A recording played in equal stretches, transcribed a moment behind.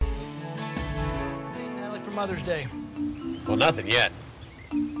for Mother's Day? Well, nothing yet.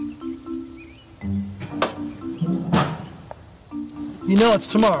 You know it's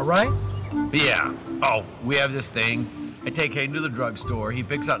tomorrow, right? Yeah. Oh, we have this thing. I take Hayden to the drugstore. He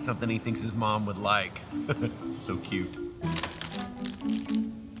picks out something he thinks his mom would like. So cute.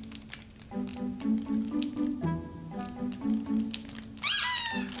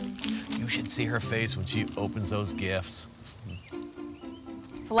 You should see her face when she opens those gifts.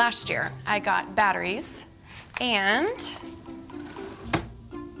 So last year, I got batteries and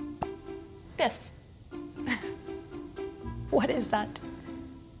this. What is that?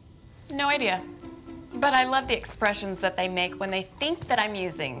 No idea. But I love the expressions that they make when they think that I'm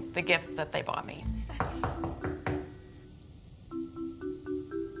using the gifts that they bought me.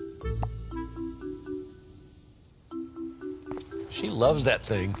 She loves that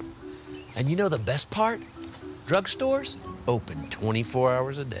thing. And you know the best part? Drugstores open 24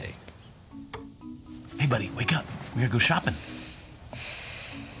 hours a day. Hey, buddy, wake up. We gotta go shopping.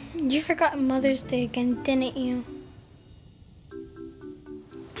 You forgot Mother's Day again, didn't you?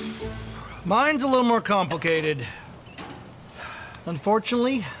 Mine's a little more complicated.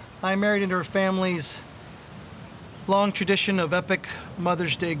 Unfortunately, I married into her family's long tradition of epic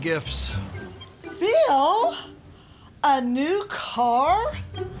Mother's Day gifts. Bill? A new car?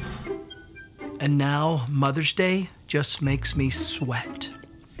 And now Mother's Day just makes me sweat.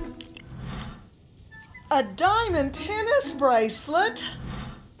 A diamond tennis bracelet?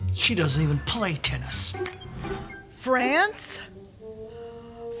 She doesn't even play tennis. France?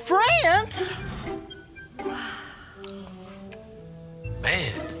 France?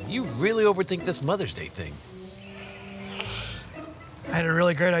 Man, you really overthink this Mother's Day thing. I had a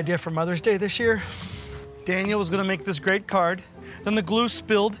really great idea for Mother's Day this year. Daniel was gonna make this great card, then the glue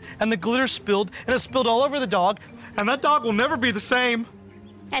spilled, and the glitter spilled, and it spilled all over the dog, and that dog will never be the same.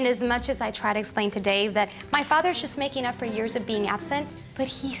 And as much as I try to explain to Dave that my father's just making up for years of being absent, but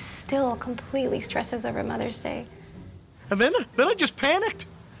he still completely stresses over Mother's Day. And then I just panicked.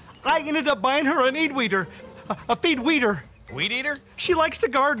 I ended up buying her an eat weeder, a feed weeder. Weed eater? She likes to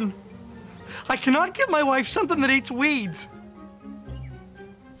garden. I cannot give my wife something that eats weeds.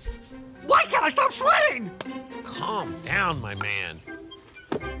 Why can't I stop sweating? Calm down, my man.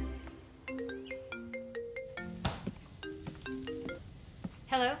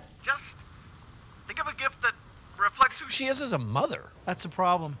 Hello? Just think of a gift that reflects who she is as a mother. That's the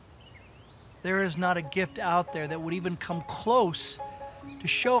problem. There is not a gift out there that would even come close to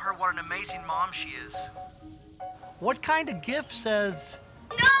show her what an amazing mom she is. What kind of gift says,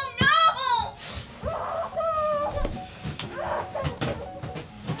 No!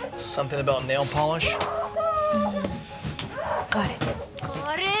 something about nail polish? Got it.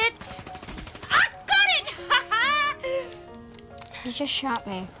 Got it? I got it! You just shot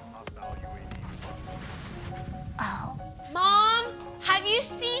me. Oh. Mom, have you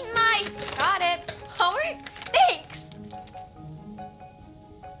seen my... Got it. Howard? Thanks.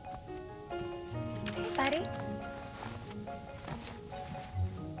 Hey, buddy.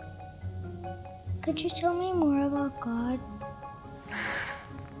 Could you tell me more about God?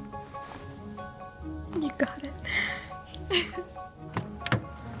 You got it.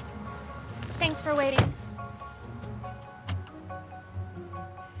 Thanks for waiting.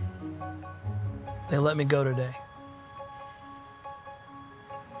 They let me go today.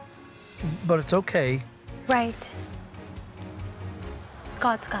 But it's okay. Right.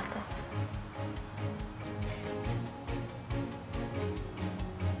 God's got this.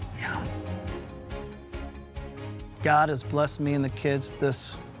 Yeah. God has blessed me and the kids,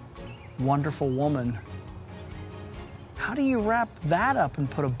 this wonderful woman. How do you wrap that up and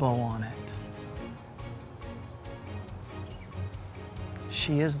put a bow on it?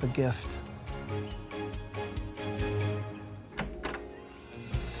 She is the gift.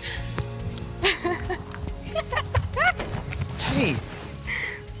 Hey.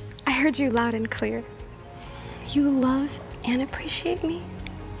 I heard you loud and clear. You love and appreciate me.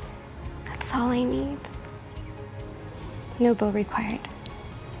 That's all I need. No bill required.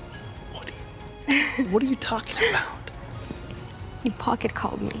 What are you talking about? You pocket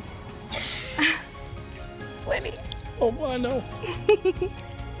called me. Sweaty. Oh, I know.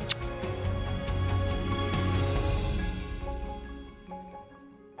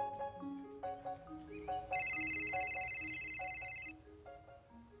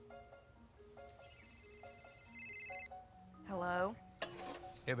 Hello?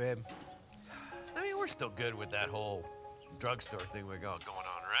 Hey, babe. I mean, we're still good with that whole drugstore thing we got going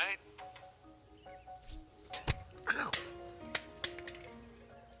on, right? Ow.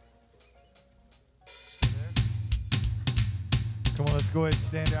 Come on, let's go ahead and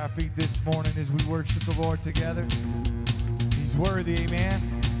stand to our feet this morning as we worship the Lord together. He's worthy, amen.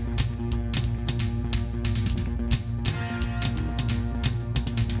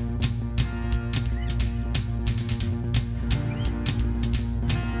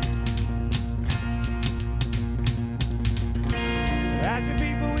 As your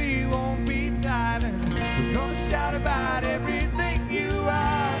people, we won't be silent. We're gonna shout about everything you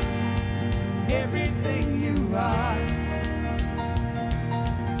are, everything you are.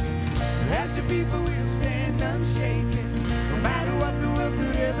 As your people, we'll stand unshaken, no matter what the world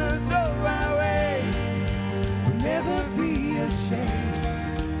could ever throw our way. We'll never be ashamed.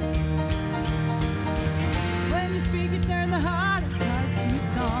 When you speak, you turn the hardest hearts to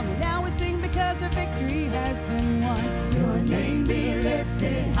song. And now we sing because our victory has been won. Your name be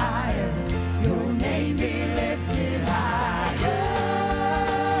lifted higher. Your name be lifted higher.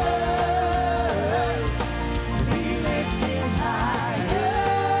 Be lifted higher.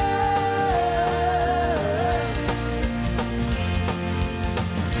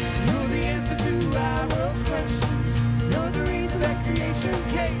 You're the answer to our world's questions. You're the reason that creation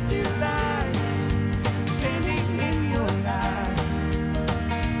came to life. Standing in your light.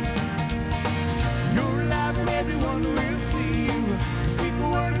 You're alive and everyone will see you. Speak a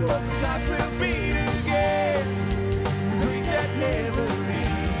word and hope his hearts will beat again. Grace that never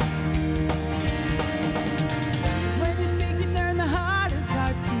ends. When you speak, you turn the hardest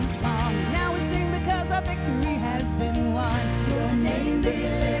hearts to song. And now we sing because our victory has been won. Your name be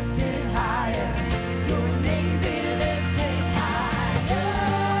lifted higher. Your name be lifted higher.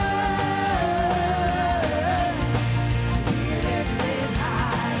 Be lifted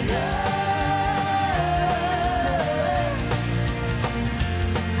higher.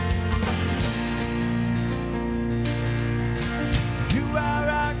 You are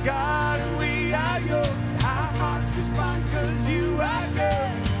our God and we are yours. Our hearts respond because you are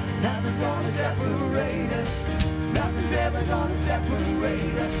good. Nothing's gonna separate us. Nothing's ever gonna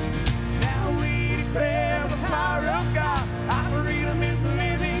separate us. Now we declare the power of God. Our freedom is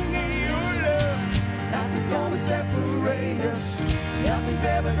living in your love. Nothing's gonna separate us. Nothing's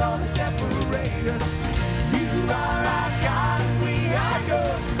ever gonna separate us. You are our God and we are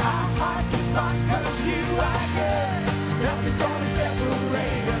yours. Our hearts respond because you are good. Nothing's gonna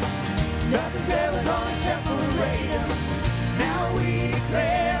separate us. Nothing's ever gonna separate us. Now we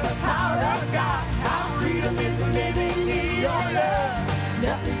declare the power of God. Our freedom is living in your love.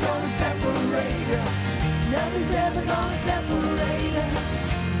 Nothing's gonna separate us. Nothing's ever gonna separate us.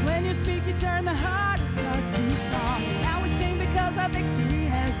 When you speak, you turn the hardest hearts to song. And now we sing because our victory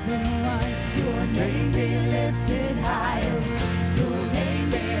has been won. Your name be lifted higher. Your name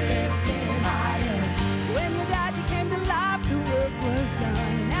be lifted higher. When you died, you came to life, the work was done.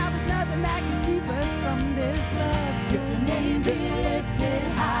 And now there's nothing that can keep us from this love. Your name be lifted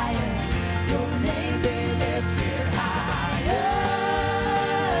higher. Your name be lifted higher.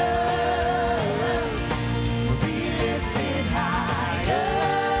 Be lifted higher.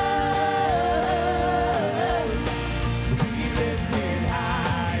 Be lifted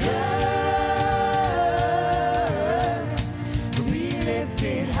higher. Be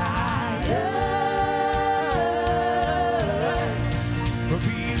lifted higher.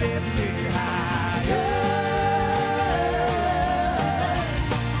 Be lifted higher.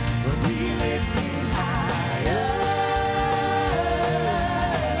 Be lifted higher.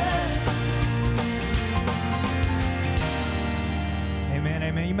 Amen,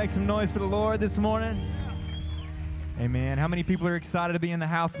 amen. You make some noise for the Lord this morning? Amen. How many people are excited to be in the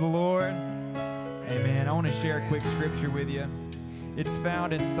house of the Lord? Amen. I want to share a quick scripture with you. It's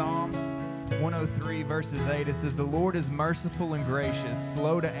found in Psalms 103 verses 8. It says, "The Lord is merciful and gracious,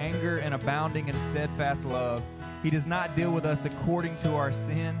 slow to anger and abounding in steadfast love. He does not deal with us according to our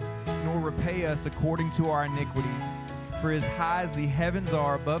sins, nor repay us according to our iniquities. For as high as the heavens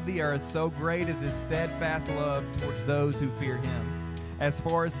are above the earth, so great is his steadfast love towards those who fear him. As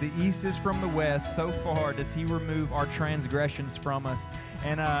far as the east is from the west, so far does he remove our transgressions from us."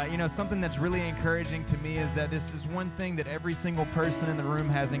 And, something that's really encouraging to me is that this is one thing that every single person in the room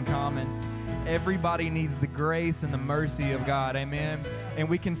has in common. Everybody needs the grace and the mercy of God, amen? And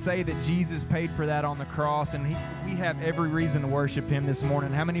we can say that Jesus paid for that on the cross, and we have every reason to worship him this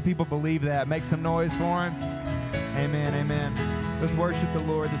morning. How many people believe that? Make some noise for him. Amen, amen. Let's worship the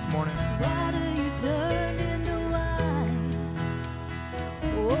Lord this morning. Water you turned into wine.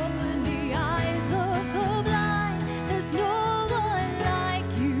 Open the eyes of the blind. There's no one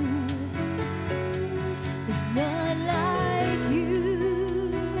like you. There's none like you.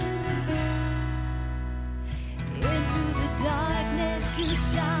 Into the darkness you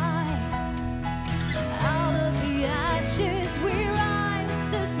shine. Out of the ashes we rise.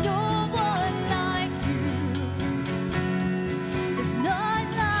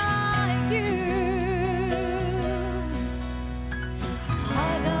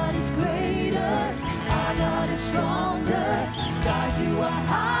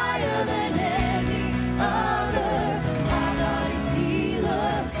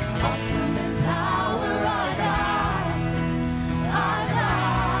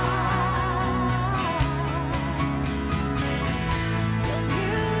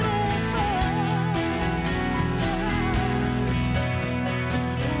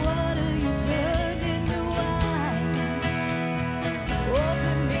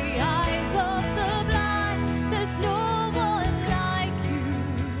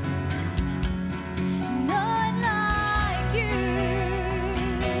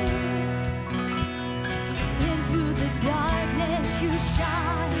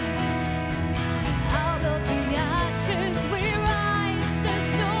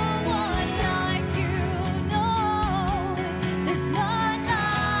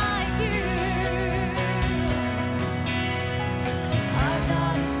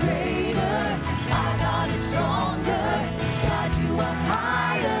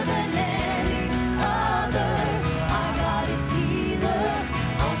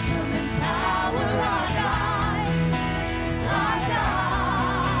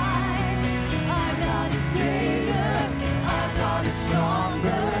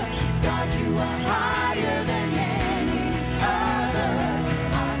 stronger. God, you are higher than any other.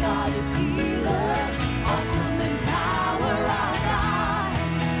 Our God is healer, awesome in power. Our God,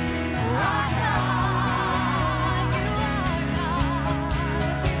 our God, you are God.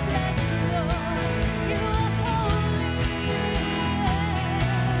 We bless you, Lord. You are holy.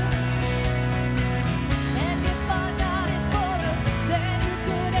 And if our God is for us, then who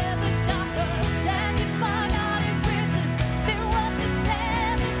could ever stop us? And if our God is with us, then what can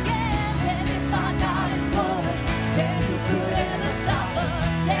stand against? And if our God is for us, then who could ever stop us?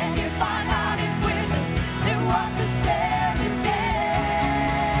 And if our God is with us, then what can stand against?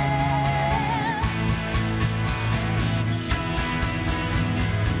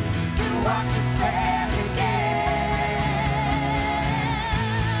 Then what can stand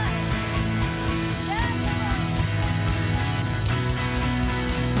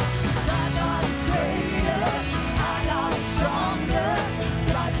Our God is greater, our God is stronger.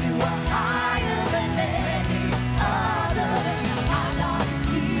 God, you are higher than any other. Our God is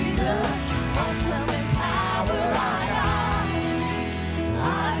healer, awesome in power.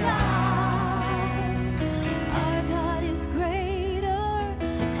 Our God is greater,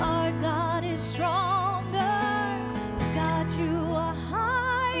 our God is stronger. God, you are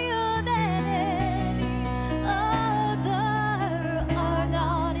higher than any other. Our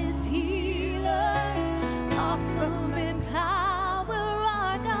God is healer, awesome in power.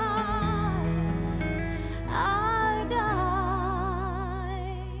 Our God, our God.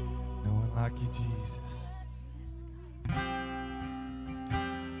 No one like you, Jesus.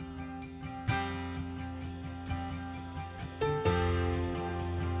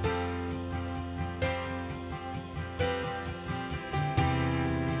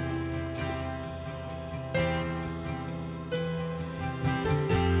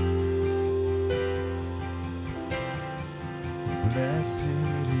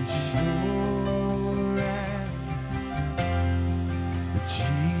 Blessed assurance,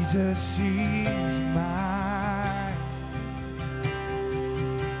 Jesus is mine.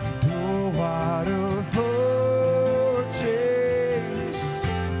 Oh, what a foretaste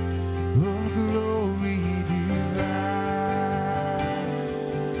of glory divine,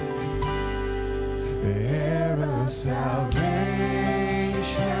 heir of salvation,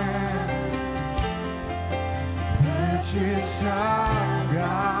 purchase of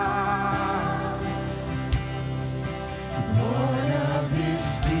God, born of His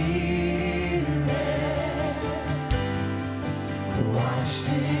Spirit, washed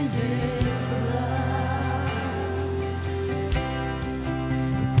in His blood,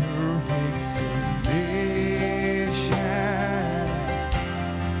 perfect submission,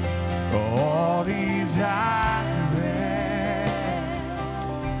 all these I read.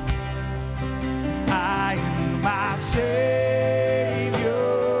 I am my Savior,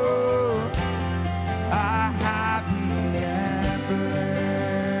 I happy and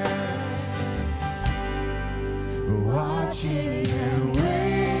blessed, watching and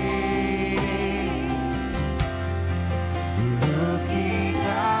waiting, looking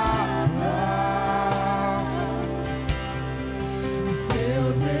above,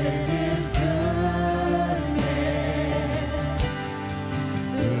 filled with His goodness,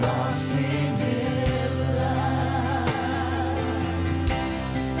 lost in His love.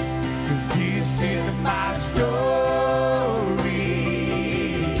 'Cause this is my story,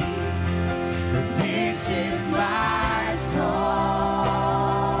 this is my song,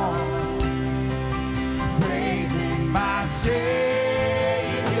 praising my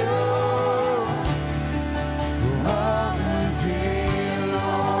Savior all the day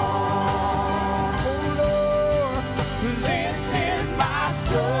long. Oh Lord, this is my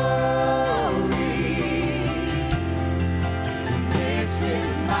story, this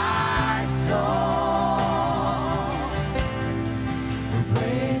is my song,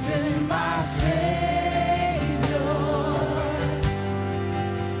 praising my Savior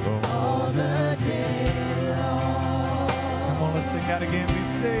all the day long. Come on, let's sing that again. We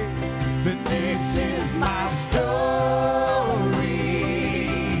say that this is my story,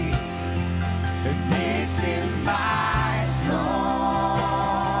 and this is my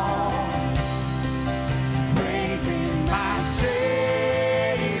song, praising my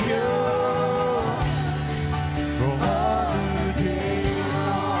Savior all the day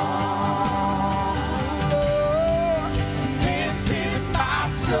long. Lord, this is my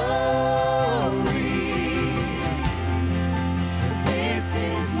story, this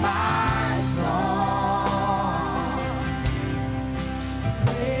is my song,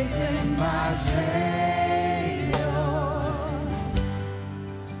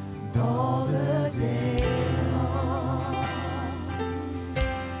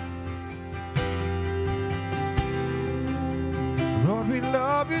 we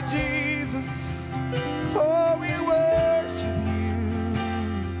love you, Jesus. Oh, we worship you.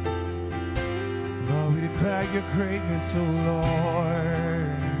 Lord, we declare your greatness, oh Lord.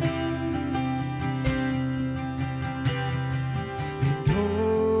 And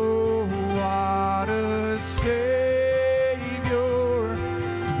oh, what a Savior,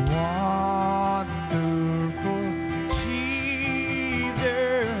 wonderful Jesus.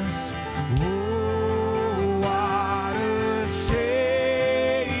 Oh, what a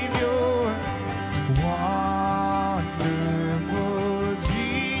Savior, wonderful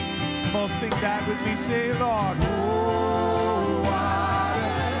Jesus. Come on, sing that with me, say, Lord. Oh, what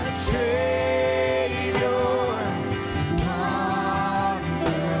a Savior,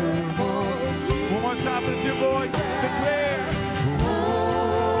 wonderful Jesus. One more time with your voices, declare.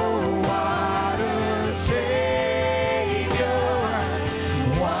 Oh, what a Savior,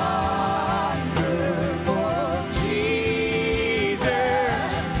 wonderful Jesus.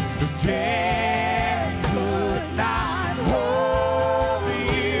 Death could not hold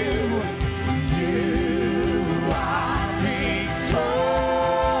you. You are victorious.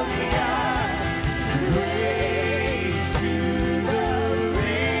 Praise to the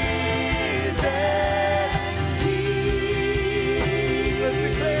risen King. Let's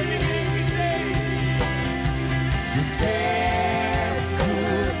declare it every day. Death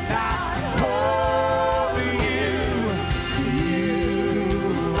could not hold you. You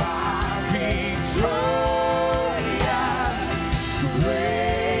are victorious.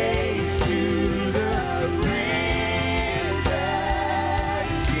 Praise to the risen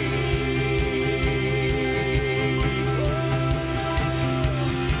King.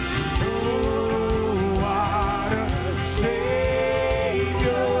 Oh, what a Savior,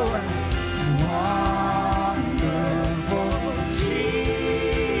 wonderful Jesus.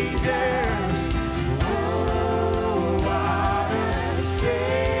 Oh, what a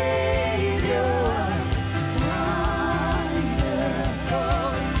Savior, wonderful Jesus.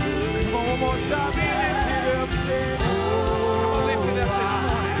 Come on, one more time, be lifted up, say, oh, what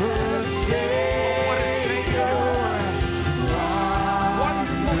a Savior,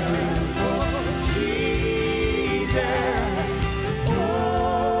 wonderful Jesus.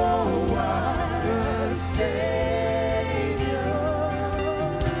 Oh, what a Savior.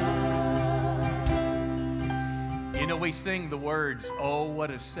 You know, we sing the words, oh,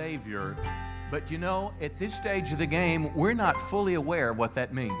 what a Savior. But you know, at this stage of the game, we're not fully aware of what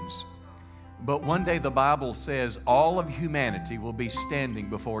that means. But one day the Bible says all of humanity will be standing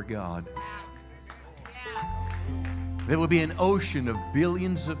before God. There will be an ocean of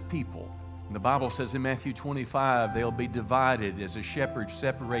billions of people. The Bible says in Matthew 25, they'll be divided as a shepherd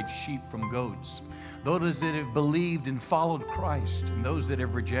separates sheep from goats. Those that have believed and followed Christ and those that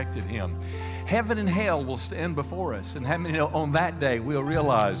have rejected Him. Heaven and hell will stand before us. And how many know on that day we'll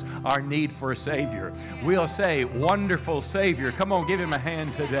realize our need for a Savior? We'll say, wonderful Savior. Come on, give Him a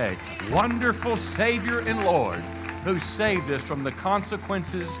hand today. Wonderful Savior and Lord who saved us from the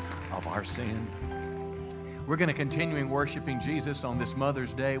consequences of our sin. We're going to continue in worshiping Jesus on this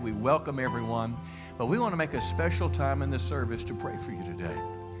Mother's Day. We welcome everyone, but we want to make a special time in the service to pray for you today.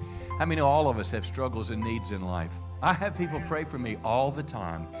 I mean, all of us have struggles and needs in life. I have people pray for me all the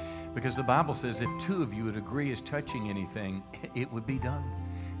time because the Bible says if two of you would agree as touching anything, it would be done.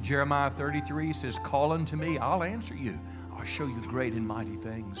 Jeremiah 33 says, call unto me, I'll answer you. I'll show you great and mighty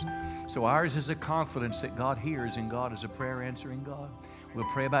things. So ours is a confidence that God hears and God is a prayer answering God. We'll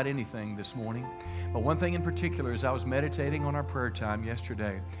pray about anything this morning. But one thing in particular, as I was meditating on our prayer time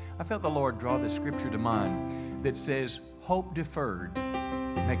yesterday, I felt the Lord draw this scripture to mind that says, hope deferred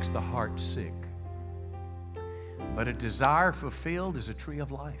makes the heart sick, but a desire fulfilled is a tree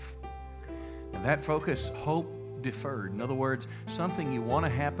of life. And that focus, hope deferred. In other words, something you want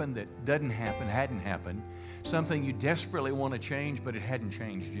to happen that hadn't happened, something you desperately want to change, but it hadn't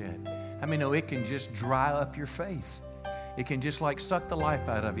changed yet. I mean, no, it can just dry up your faith. It can just like suck the life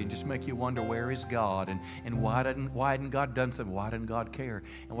out of you and just make you wonder, where is God? And why hadn't God done something? Why didn't God care?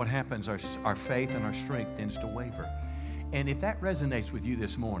 And what happens, our faith and our strength tends to waver. And if that resonates with you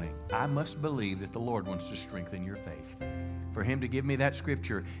this morning, I must believe that the Lord wants to strengthen your faith. For Him to give me that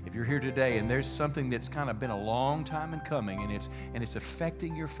scripture, if you're here today and there's something that's kind of been a long time in coming and it's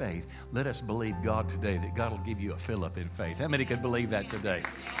affecting your faith, let us believe God today that God will give you a fill-up in faith. How many can believe that today?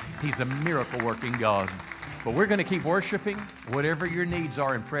 He's a miracle-working God. But we're going to keep worshiping. Whatever your needs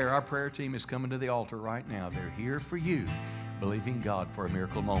are in prayer, our prayer team is coming to the altar right now. They're here for you, believing God for a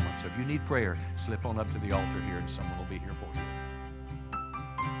miracle moment. So if you need prayer, slip on up to the altar here and someone will be here for you.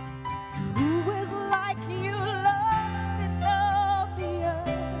 Who is like you, Lord, in all the earth?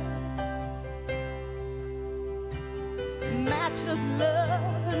 matchless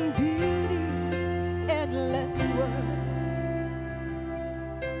love and beauty, endless worth.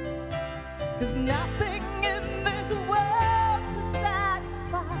 'Cause nothing in this world could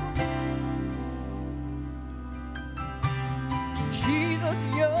satisfy. Jesus,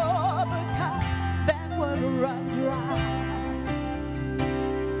 you're the cup that would run dry.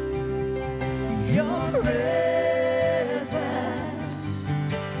 Your presence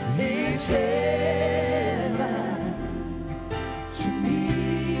is heaven to me.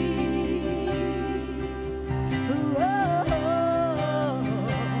 Oh,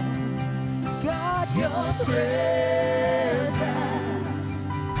 God, your presence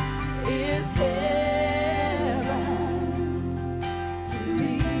is heaven to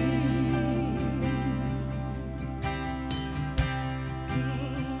me.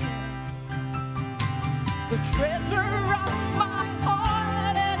 The treasure of my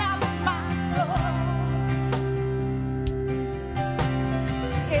heart and of my soul.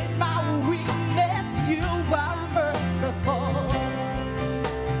 In my weakness, you are merciful.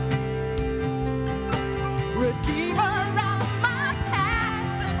 Redeemer of my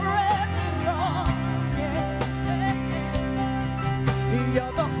past and present wrong.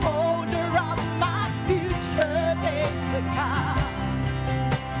 You're the holder of my future days to come.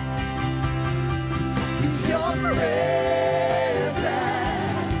 Your presence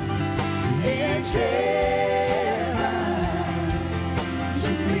is heaven to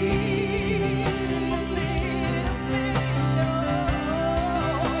me.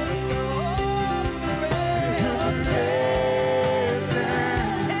 Your presence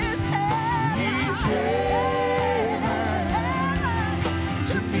is heaven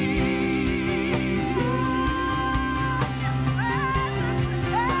to me.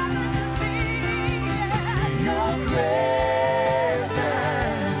 Your presence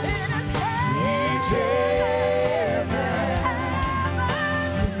is heaven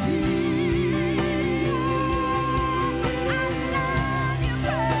to me.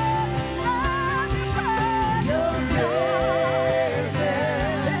 Your presence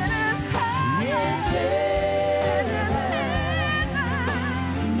is heaven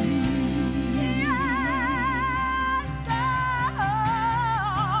to me.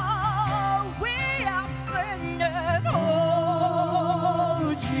 We are singing,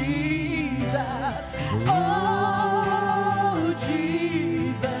 oh Jesus, oh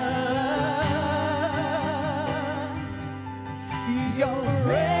Jesus. Your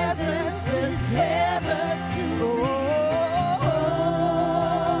presence is heaven to oh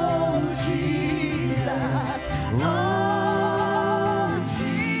Jesus, oh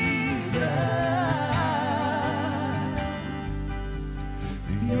Jesus.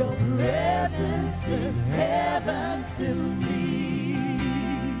 Your presence is heaven to me.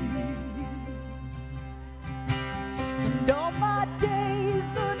 And all my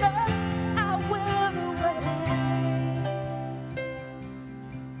days on earth I will await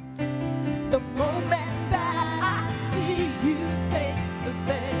the moment that I see you face to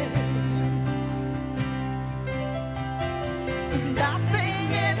face. 'Cause nothing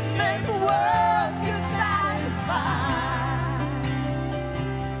in this world can satisfy.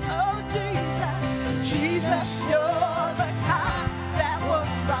 Oh Jesus, Jesus, you're the cup that will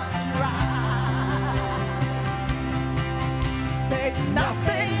run dry. Say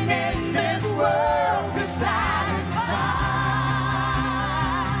nothing in this world can satisfy.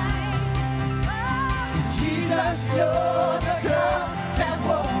 Jesus, you're the cup that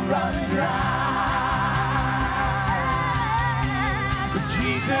won't run dry.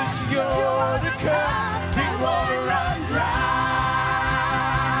 Jesus, you're the cup that won't run dry.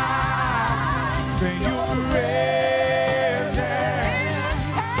 Your presence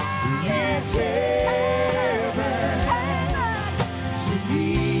is heaven to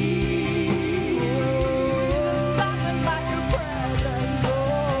me. Nothing like your presence,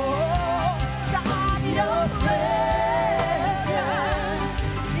 oh God, your presence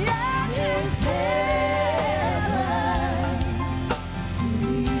is heaven to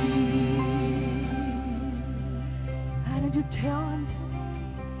me. How did you tell him today?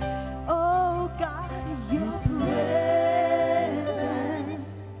 Oh God, your presence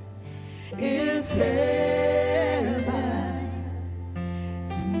is heaven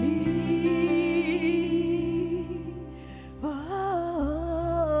to me. Oh,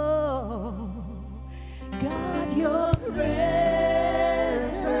 God, your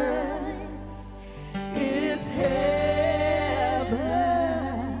presence is heaven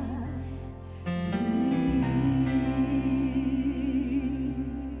to me.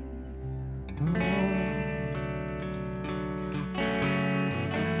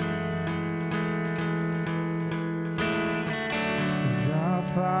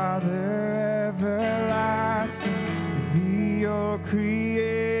 Father everlasting, the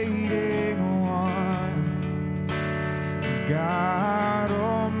creating one, God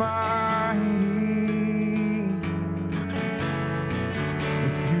Almighty,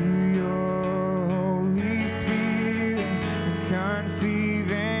 through your Holy Spirit,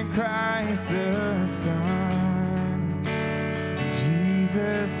 conceiving Christ the Son,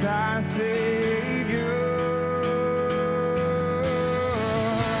 Jesus our Savior.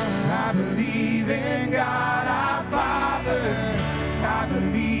 I believe in God our Father, I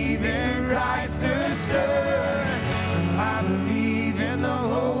believe in Christ the Son, I believe in the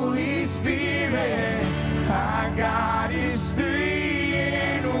Holy Spirit, our God is three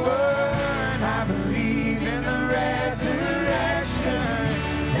in one. I believe in the resurrection,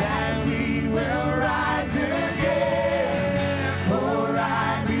 that we will rise again, for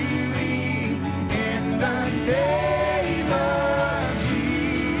I believe in the name of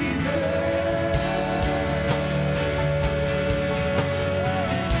Jesus.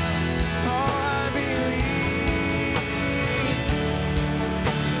 Oh, I believe.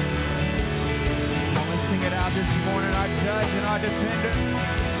 Come on, let's sing it out this morning, our judge and our defender.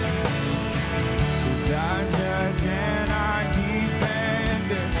 'Cause our judge and our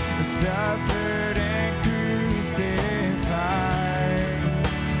defender suffered and crucified.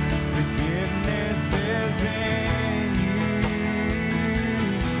 Forgiveness is in you.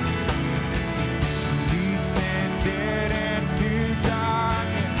 Descended into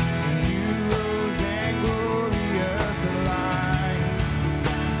darkness, you rose and glorious light.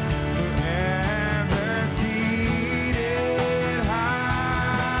 Forever seated high.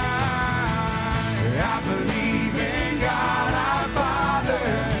 I believe in God our Father,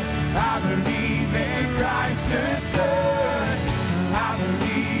 I believe in Christ the Son, I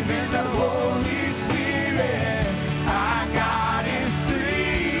believe in the Holy Spirit, our God is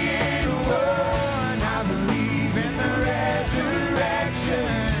three in one. I believe in the resurrection,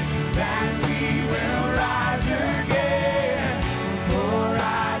 that we will rise again, for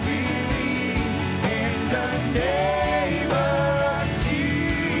I believe in the name of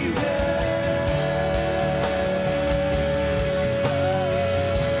Jesus.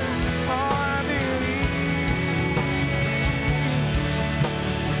 Oh, I believe.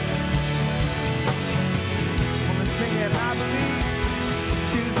 I'm gonna sing it. I believe,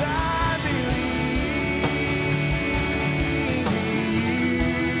 'cause I believe in you.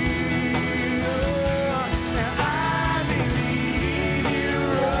 And I believe you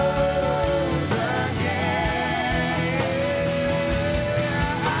rose again.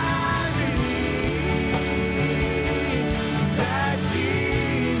 I believe that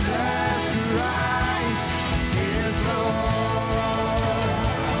Jesus Christ is Lord.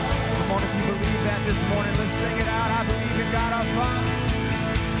 Come on, if you believe that this morning, let's sing it out. I believe in God our Father.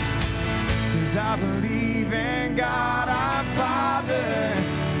 'Cause I believe in God our Father,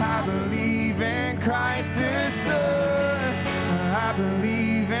 I believe in Christ the Son, I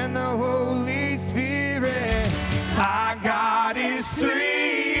believe in the Holy Spirit, our God is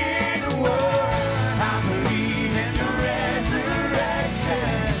three in one. I believe in the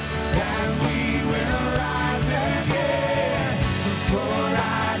resurrection, that we will rise again, for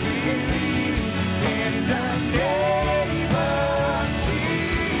I believe in the name of Jesus.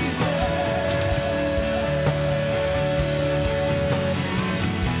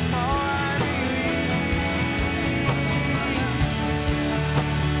 Oh, I believe.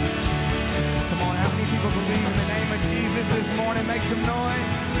 Come on, how many people believe in the name of Jesus this morning? Make some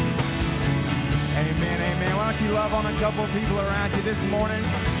noise. Amen, amen. Why don't you love on a couple of people around you this morning?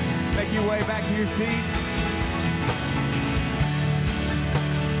 Make your way back to your seats.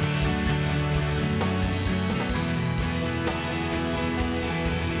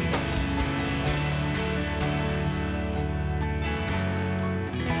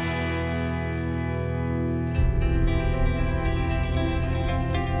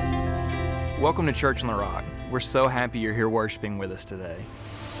 Welcome to Church on the Rock. We're so happy you're here worshiping with us today.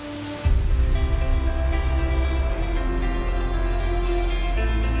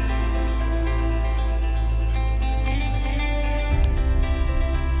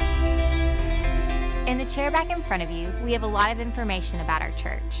 In the chair back in front of you, we have a lot of information about our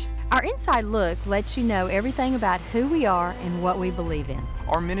church. Our inside look lets you know everything about who we are and what we believe in.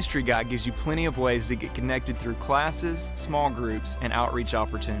 Our ministry guide gives you plenty of ways to get connected through classes, small groups, and outreach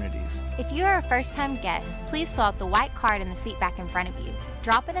opportunities. If you are a first-time guest, please fill out the white card in the seat back in front of you.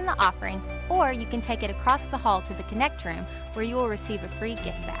 Drop it in the offering, or you can take it across the hall to the Connect room where you will receive a free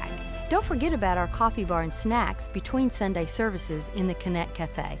gift bag. Don't forget about our coffee bar and snacks between Sunday services in the Connect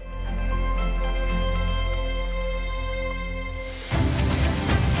Cafe.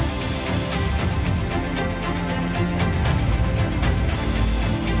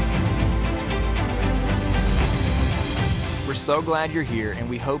 We're so glad you're here, and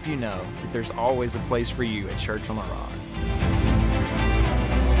we hope you know that there's always a place for you at Church on the Rock.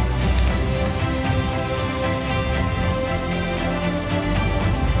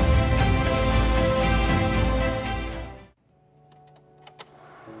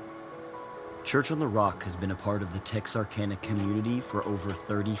 Church on the Rock has been a part of the Texarkana community for over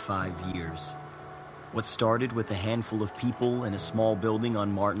 35 years. What started with a handful of people in a small building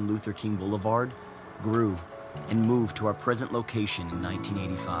on Martin Luther King Boulevard grew and moved to our present location in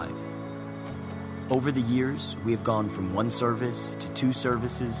 1985. Over the years, we have gone from 1 service to 2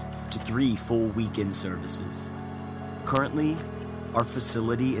 services to 3 full weekend services. Currently, our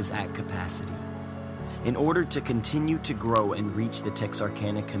facility is at capacity. In order to continue to grow and reach the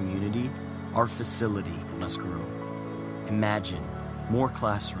Texarkana community, our facility must grow. Imagine more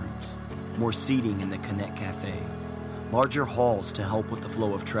classrooms, more seating in the Connect Cafe, larger halls to help with the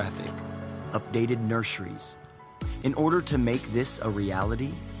flow of traffic, updated nurseries. In order to make this a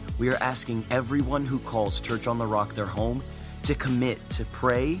reality, we are asking everyone who calls Church on the Rock their home to commit to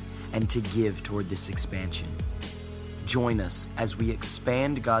pray and to give toward this expansion. Join us as we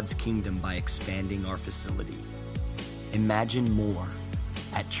expand God's kingdom by expanding our facility. Imagine more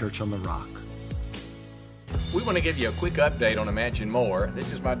at Church on the Rock. We want to give you a quick update on Imagine More.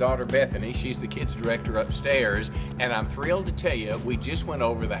 This is my daughter Bethany. She's the kids director upstairs, and I'm thrilled to tell you we just went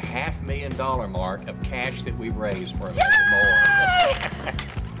over the $500,000 mark of cash that we've raised for Imagine More.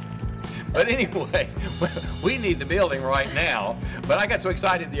 But anyway, we need the building right now. But I got so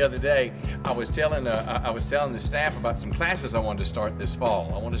excited the other day. I was telling the staff about some classes I wanted to start this fall.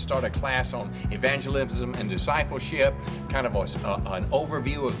 I wanted to start a class on evangelism and discipleship, kind of an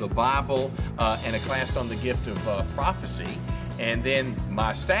overview of the Bible, and a class on the gift of prophecy. And then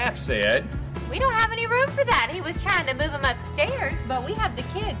my staff said, We don't have any room for that. He was trying to move them upstairs, but we have the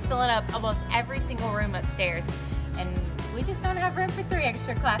kids filling up almost every single room upstairs. And we just don't have room for 3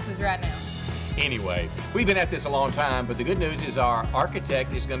 extra classes right now. Anyway, we've been at this a long time, but the good news is our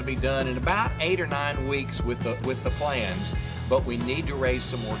architect is going to be done in about 8 or 9 weeks with the plans, but we need to raise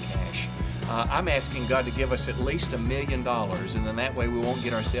some more cash. I'm asking God to give us at least $1 million, and then that way we won't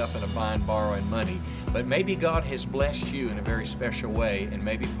get ourselves in a bind borrowing money. But maybe God has blessed you in a very special way, and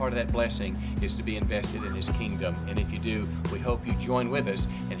maybe part of that blessing is to be invested in His kingdom. And if you do, we hope you join with us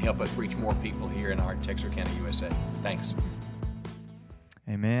and help us reach more people here in our Texarkana, USA. Thanks.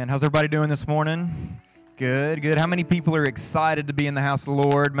 Amen. How's everybody doing this morning? Good, good. How many people are excited to be in the house of the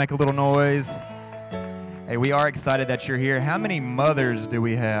Lord? Make a little noise. Hey, we are excited that you're here. How many mothers do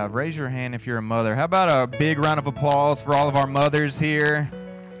we have? Raise your hand if you're a mother. How about a big round of applause for all of our mothers here?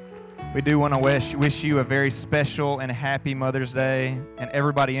 We do want to wish you a very special and happy Mother's Day. And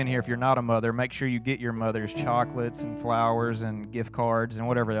everybody in here, if you're not a mother, make sure you get your mothers chocolates and flowers and gift cards and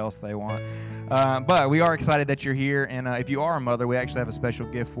whatever else they want. But we are excited that you're here. And if you are a mother, we actually have a special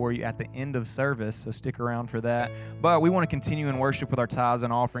gift for you at the end of service, so stick around for that. But we want to continue in worship with our tithes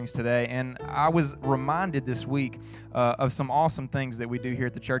and offerings today. And I was reminded this week of some awesome things that we do here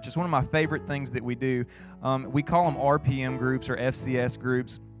at the church. It's one of my favorite things that we do. We call them RPM groups or FCS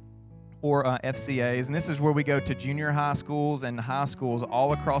groups, or FCAs, and this is where we go to junior high schools and high schools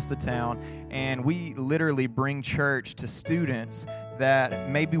all across the town, and we literally bring church to students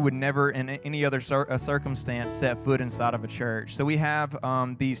that maybe would never in any other circumstance set foot inside of a church. So we have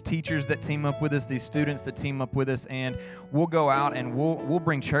these teachers that team up with us, these students that team up with us, and we'll go out and we'll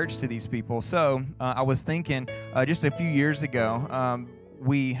bring church to these people. So I was thinking just a few years ago,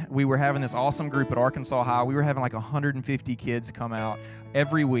 we were having this awesome group at Arkansas High. We were having like 150 kids come out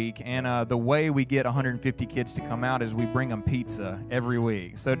every week, and the way we get 150 kids to come out is we bring them pizza every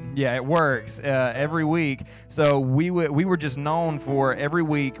week. So yeah, it works every week. So we were just known for every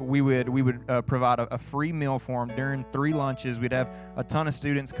week we would provide a free meal for them during 3 lunches. We'd have a ton of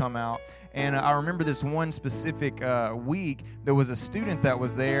students come out, and I remember this one specific week there was a student that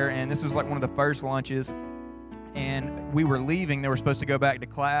was there, and this was like one of the first lunches. And we were leaving. They were supposed to go back to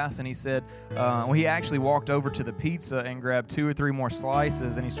class, and he said, he actually walked over to the pizza and grabbed 2 or 3 more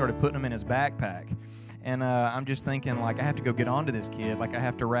slices, and he started putting them in his backpack. And I'm just thinking, like, I have to go get on to this kid. Like, I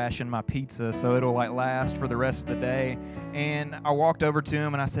have to ration my pizza so it'll, like, last for the rest of the day. And I walked over to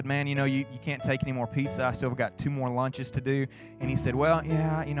him, and I said, man, you can't take any more pizza. I still got 2 more lunches to do. And he said, well,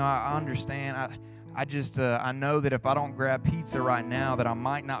 yeah, I understand. I know that if I don't grab pizza right now that I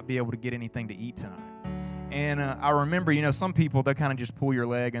might not be able to get anything to eat tonight. And I remember, some people, they'll kind of just pull your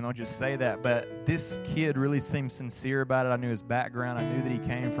leg and they'll just say that. But this kid really seemed sincere about it. I knew his background. I knew that he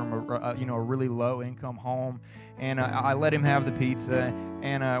came from a really low-income home. And I let him have the pizza.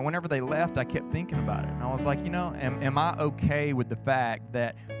 And whenever they left, I kept thinking about it. And I was like, am I okay with the fact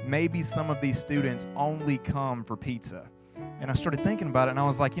that maybe some of these students only come for pizza? And I started thinking about it, and I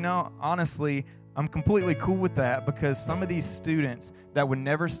was like, honestly, I'm completely cool with that, because some of these students that would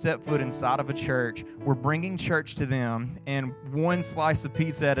never step foot inside of a church, we're bringing church to them, and one slice of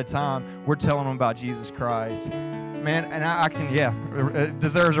pizza at a time, we're telling them about Jesus Christ. Man, and I can, it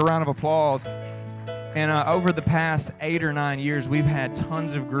deserves a round of applause. And over the past 8 or 9 years, we've had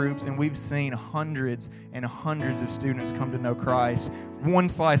tons of groups, and we've seen hundreds and hundreds of students come to know Christ, one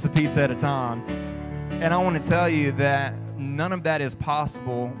slice of pizza at a time. And I want to tell you that none of that is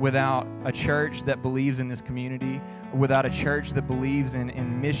possible without a church that believes in this community, or without a church that believes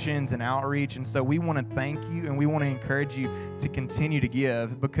in missions and outreach. And so we want to thank you, and we want to encourage you to continue to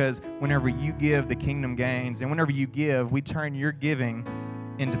give, because whenever you give, the kingdom gains. And whenever you give, we turn your giving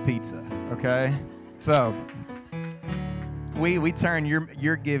into pizza, okay? So we turn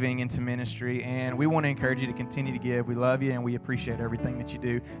your giving into ministry, and we want to encourage you to continue to give. We love you, and we appreciate everything that you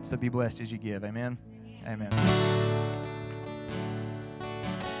do. So be blessed as you give. Amen. Amen.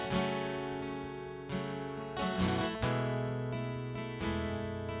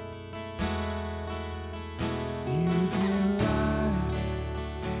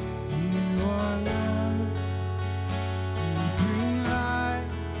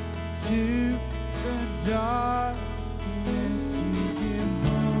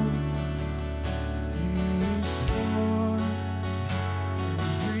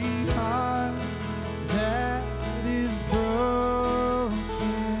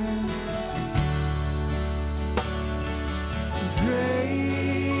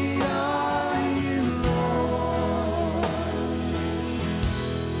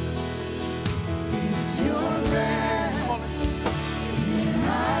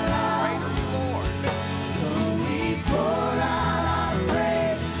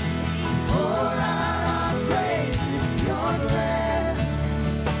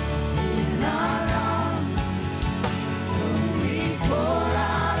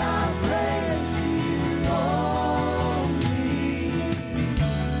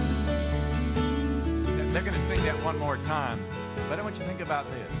 One more time, but I want you to think about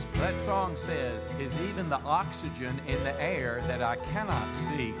this. That song says, is even the oxygen in the air that I cannot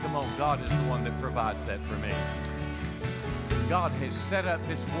see. Come on, God is the one that provides that for me. God has set up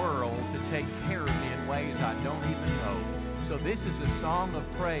this world to take care of me in ways I don't even know. So this is a song of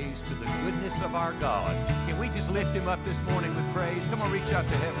praise to the goodness of our God. Can we just lift him up this morning with praise? Come on, reach out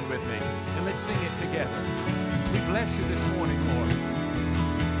to heaven with me, and let's sing it together. We bless you this morning, Lord.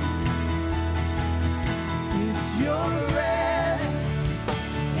 It's your breath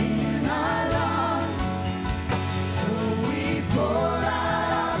in our lungs, so we pour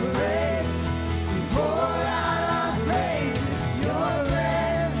out our praise, we pour out our praise. It's your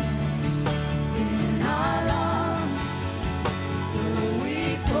breath in our lungs, so we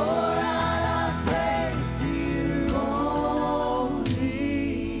pour out our praise to you, only to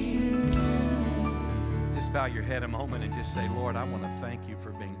you. Just bow your head a moment and just say, Lord, I want to thank you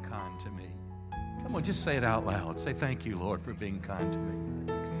for being kind to me. Come on, just say it out loud. Say, thank you, Lord, for being kind to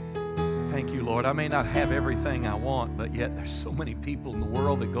me. Thank you, Lord. I may not have everything I want, but yet there's so many people in the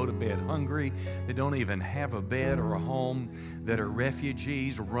world that go to bed hungry, that don't even have a bed or a home, that are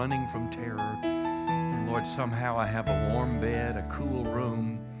refugees running from terror. And Lord, somehow I have a warm bed, a cool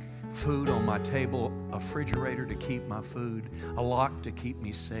room, food on my table, a refrigerator to keep my food, a lock to keep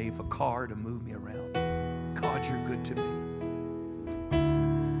me safe, a car to move me around. God, you're good to me.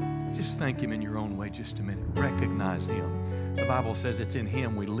 Just thank him in your own way just a minute. Recognize him. The Bible says it's in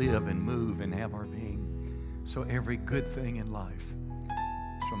him we live and move and have our being. So every good thing in life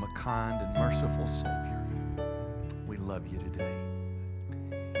is from a kind and merciful Savior. We love you today.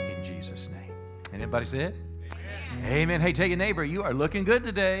 In Jesus' name. And everybody say it? Amen. Amen. Hey, tell your neighbor, you are looking good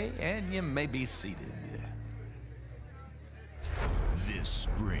today, and you may be seated. This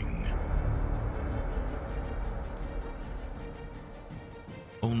spring,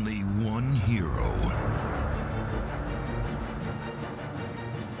 only one hero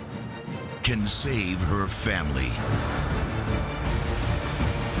can save her family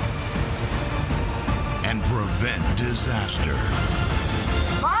and prevent disaster.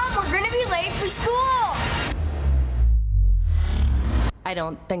 Mom, we're gonna be late for school! I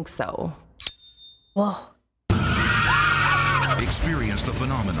don't think so. Whoa. Experience the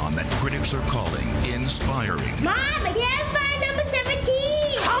phenomenon that critics are calling inspiring. Mom, I can't find number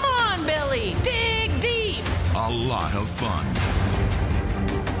 17! Come on, Billy! Dig deep! A lot of fun.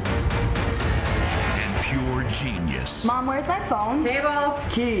 And pure genius. Mom, where's my phone? Table.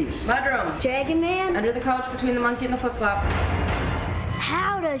 Keys. Mudroom. Dragon Man. Under the couch between the monkey and the flip-flop.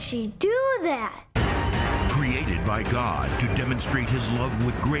 How does she do that? Created by God to demonstrate his love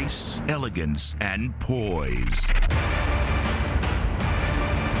with grace, elegance, and poise.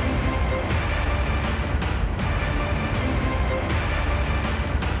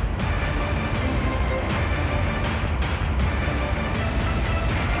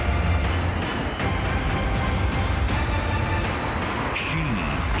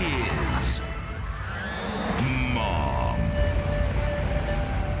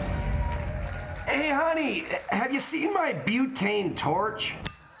 have you seen my butane torch?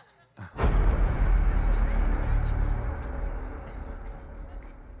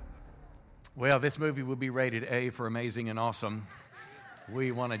 Well, this movie will be rated A for amazing and awesome.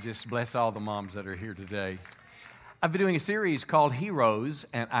 We want to just bless all the moms that are here today. I've been doing a series called Heroes,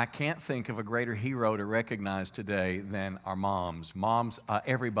 and I can't think of a greater hero to recognize today than our moms. Moms,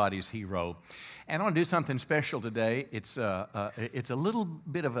 everybody's hero. And I want to do something special today. It's a little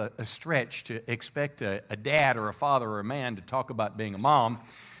bit of a stretch to expect a dad or a father or a man to talk about being a mom.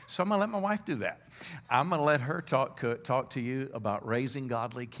 So I'm going to let my wife do that. I'm going to let her talk to you about raising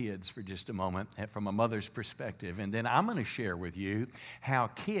godly kids for just a moment from a mother's perspective. And then I'm going to share with you how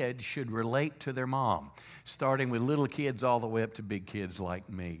kids should relate to their mom, starting with little kids all the way up to big kids like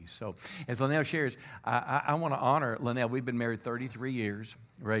me. So as Linnell shares, I want to honor Linnell. We've been married 33 years,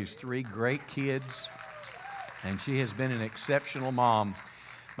 raised 3 great kids, and she has been an exceptional mom.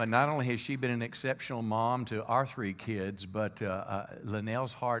 But not only has she been an exceptional mom to our 3 kids, but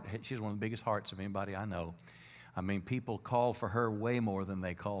Linnell's heart, she has one of the biggest hearts of anybody I know. I mean, people call for her way more than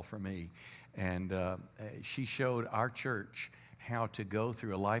they call for me. And she showed our church how to go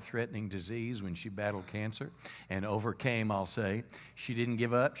through a life-threatening disease when she battled cancer and overcame, I'll say. She didn't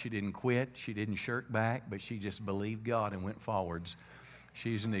give up, she didn't quit, she didn't shirk back, but she just believed God and went forwards.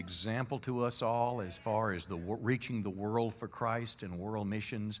 She's an example to us all as far as reaching the world for Christ and world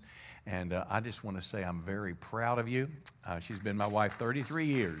missions. And I just want to say I'm very proud of you. She's been my wife 33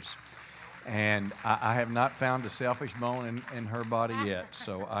 years. And I have not found a selfish bone in her body yet.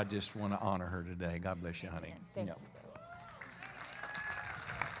 So I just want to honor her today. God bless you, honey. Thank you.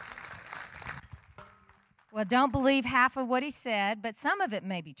 Well, don't believe half of what he said, but some of it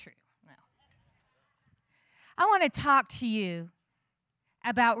may be true. No. I want to talk to you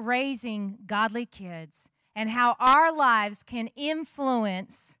about raising godly kids and how our lives can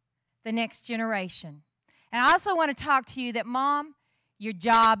influence the next generation. And I also want to talk to you that, Mom, your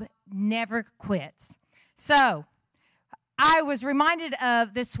job never quits. So I was reminded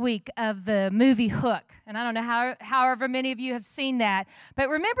of this week of the movie Hook. And I don't know however many of you have seen that. But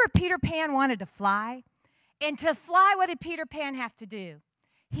remember Peter Pan wanted to fly? And to fly, what did Peter Pan have to do?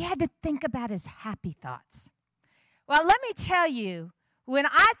 He had to think about his happy thoughts. Well, let me tell you, when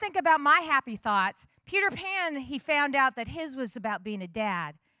I think about my happy thoughts, Peter Pan, he found out that his was about being a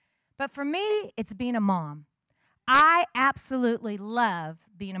dad. But for me, it's being a mom. I absolutely love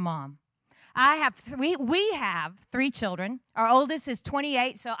being a mom. We have 3 children. Our oldest is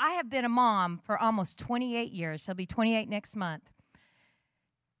 28, so I have been a mom for almost 28 years. He'll be 28 next month.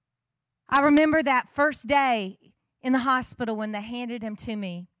 I remember that first day in the hospital when they handed him to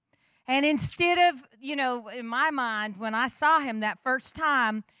me. And instead of, in my mind, when I saw him that first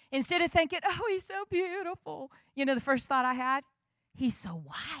time, instead of thinking, oh, he's so beautiful, the first thought I had, he's so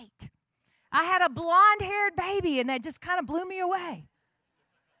white. I had a blonde-haired baby, and that just kind of blew me away.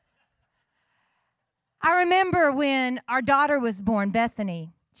 I remember when our daughter was born,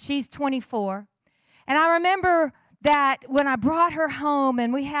 Bethany. She's 24. And I remember that when I brought her home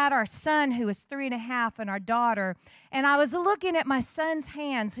and we had our son who was 3.5 and our daughter, and I was looking at my son's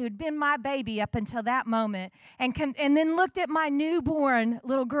hands who had been my baby up until that moment and then looked at my newborn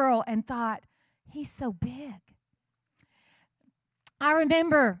little girl and thought, he's so big. I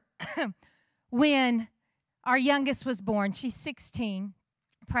remember when our youngest was born. She's 16.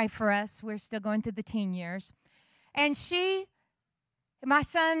 Pray for us. We're still going through the teen years. And our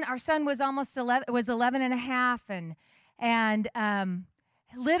son was almost 11, was 11 and a half, and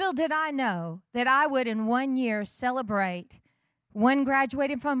little did I know that I would in 1 year celebrate one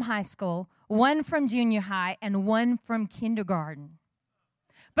graduating from high school, one from junior high, and one from kindergarten.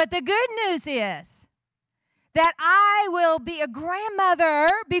 But the good news is that I will be a grandmother.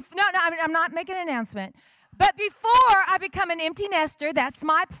 I'm not making an announcement. But before I become an empty nester, that's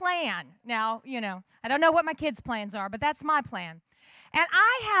my plan. Now, I don't know what my kids' plans are, but that's my plan. And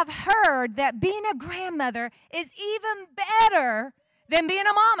I have heard that being a grandmother is even better than being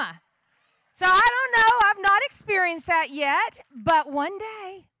a mama. So I don't know. I've not experienced that yet, but one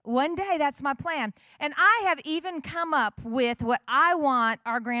day, that's my plan. And I have even come up with what I want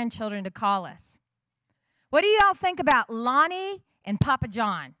our grandchildren to call us. What do y'all think about Lonnie and Papa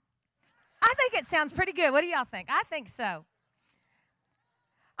John? I think it sounds pretty good. What do y'all think? I think so.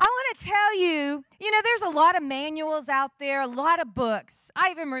 I want to tell you, there's a lot of manuals out there, a lot of books.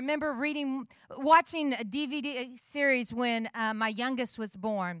 I even remember watching a DVD series when my youngest was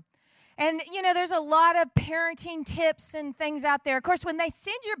born. And, there's a lot of parenting tips and things out there. Of course, when they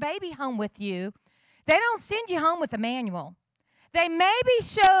send your baby home with you, they don't send you home with a manual. They maybe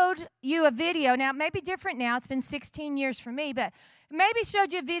showed you a video. Now, it may be different now. It's been 16 years for me, but maybe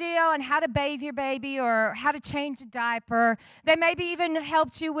showed you a video on how to bathe your baby or how to change a diaper. They maybe even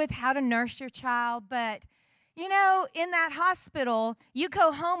helped you with how to nurse your child. But, you know, in that hospital, you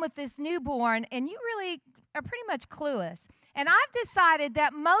go home with this newborn, and you really are pretty much clueless. And I've decided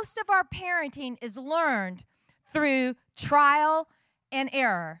that most of our parenting is learned through trial and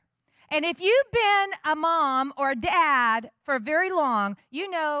error. And if you've been a mom or a dad for very long, you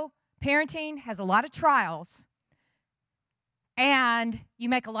know parenting has a lot of trials and you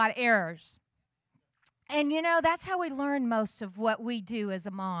make a lot of errors. And you know, that's how we learn most of what we do as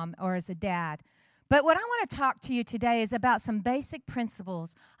a mom or as a dad. But what I want to talk to you today is about some basic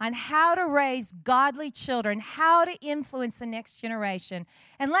principles on how to raise godly children, how to influence the next generation.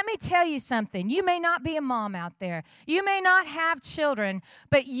 And let me tell you something. You may not be a mom out there. You may not have children,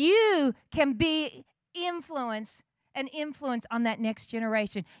 but you can be an influence on that next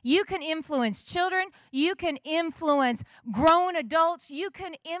generation. You can influence children. You can influence grown adults. You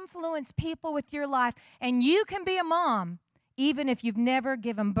can influence people with your life. And you can be a mom even if you've never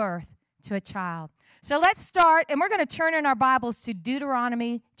given birth to a child. So let's start, and we're going to turn in our Bibles to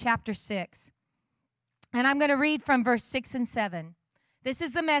Deuteronomy chapter 6. And I'm going to read from verse 6 and 7. This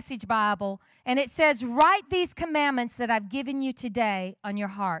is the Message Bible, and it says, "Write these commandments that I've given you today on your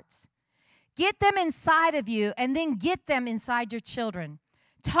hearts. Get them inside of you, and then get them inside your children.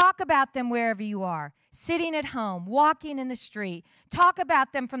 Talk about them wherever you are, sitting at home, walking in the street. Talk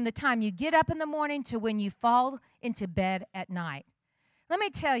about them from the time you get up in the morning to when you fall into bed at night." Let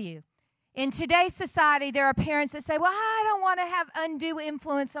me tell you, in today's society, there are parents that say, well, I don't want to have undue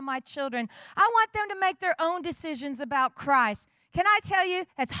influence on my children. I want them to make their own decisions about Christ. Can I tell you,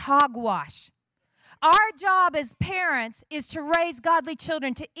 that's hogwash. Our job as parents is to raise godly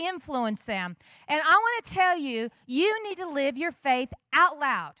children, to influence them. And I want to tell you, you need to live your faith out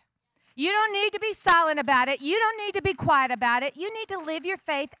loud. You don't need to be silent about it. You don't need to be quiet about it. You need to live your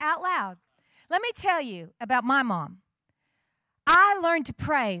faith out loud. Let me tell you about my mom. I learned to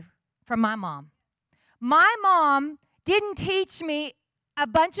pray from my mom. My mom didn't teach me a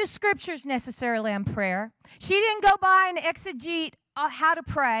bunch of scriptures necessarily on prayer. She didn't go by and exegete how to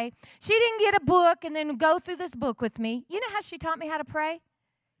pray. She didn't get a book and then go through this book with me. You know how she taught me how to pray?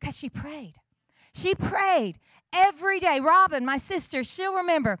 Because she prayed. She prayed every day. Robin, my sister, she'll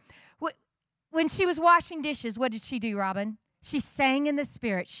remember. When she was washing dishes, what did she do, Robin? She sang in the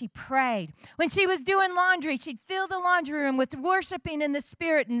Spirit. She prayed. When she was doing laundry, she'd fill the laundry room with worshiping in the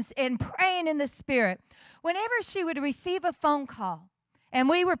Spirit and praying in the Spirit. Whenever she would receive a phone call, and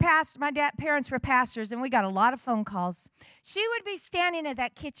we were parents were pastors, and we got a lot of phone calls, she would be standing at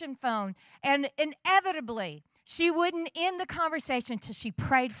that kitchen phone, and inevitably, she wouldn't end the conversation till she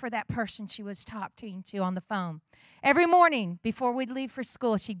prayed for that person she was talking to on the phone. Every morning before we'd leave for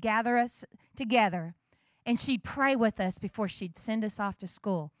school, she'd gather us together, and she'd pray with us before she'd send us off to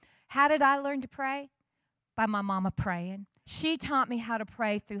school. How did I learn to pray? By my mama praying. She taught me how to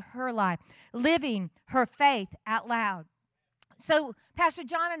pray through her life, living her faith out loud. So Pastor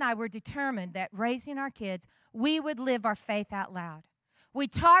John and I were determined that raising our kids, we would live our faith out loud. We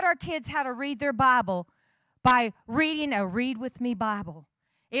taught our kids how to read their Bible by reading a Read With Me Bible.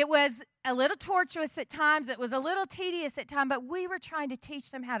 It was a little tortuous at times. It was a little tedious at times, but we were trying to teach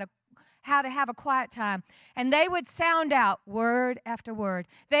them how to have a quiet time. And they would sound out word after word.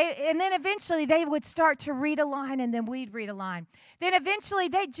 And then eventually they would start to read a line, and then we'd read a line. Then eventually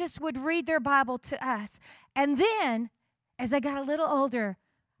they just would read their Bible to us. And then, as they got a little older,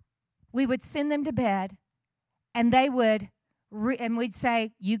 we would send them to bed, and they would, and we'd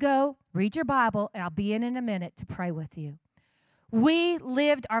say, you go, read your Bible, and I'll be in a minute to pray with you. We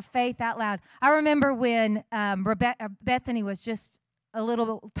lived our faith out loud. I remember when Bethany was just a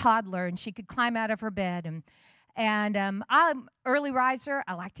little toddler, and she could climb out of her bed. And I'm an early riser.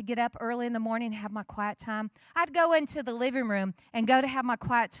 I like to get up early in the morning and have my quiet time. I'd go into the living room and go to have my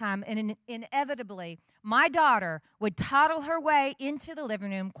quiet time, and inevitably, my daughter would toddle her way into the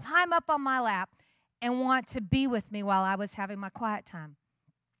living room, climb up on my lap, and want to be with me while I was having my quiet time.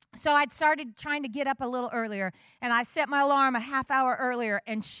 So I'd started trying to get up a little earlier, and I set my alarm a half hour earlier,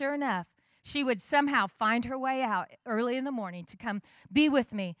 and sure enough, she would somehow find her way out early in the morning to come be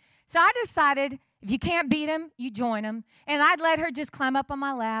with me. So I decided, if you can't beat them, you join them. And I'd let her just climb up on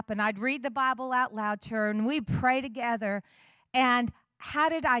my lap, and I'd read the Bible out loud to her, and we'd pray together. And how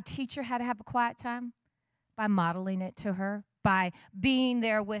did I teach her how to have a quiet time? By modeling it to her, by being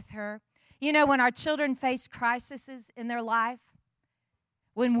there with her. You know, when our children face crises in their life,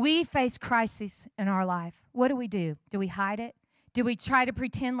 when we face crises in our life, what do? Do we hide it? Do we try to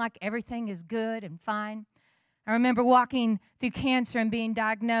pretend like everything is good and fine? I remember walking through cancer and being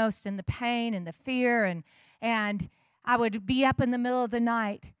diagnosed, and the pain and the fear, and I would be up in the middle of the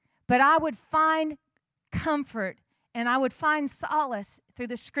night. But I would find comfort and I would find solace through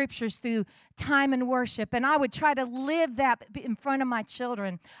the scriptures, through time and worship. And I would try to live that in front of my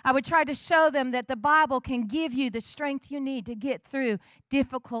children. I would try to show them that the Bible can give you the strength you need to get through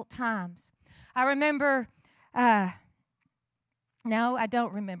difficult times. I remember, no, I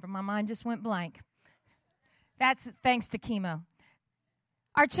don't remember. My mind just went blank. That's thanks to chemo.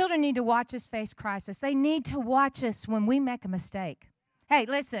 Our children need to watch us face crisis. They need to watch us when we make a mistake. Hey,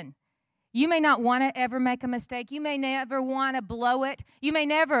 listen. You may not want to ever make a mistake. You may never want to blow it. You may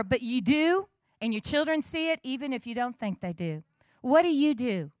never, but you do, and your children see it even if you don't think they do. What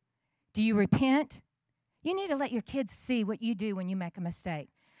do? Do you repent? You need to let your kids see what you do when you make a mistake.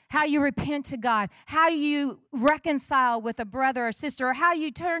 How you repent to God. How you reconcile with a brother or sister. Or how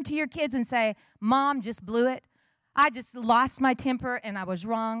you turn to your kids and say, Mom just blew it. I just lost my temper and I was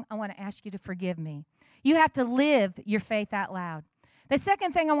wrong. I want to ask you to forgive me. You have to live your faith out loud. The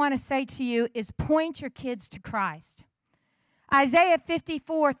second thing I want to say to you is point your kids to Christ. Isaiah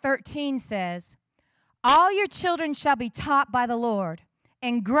 54:13 says, all your children shall be taught by the Lord,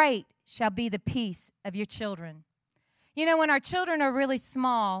 and great shall be the peace of your children. You know, when our children are really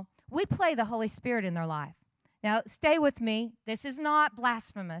small, we play the Holy Spirit in their life. Now, stay with me. This is not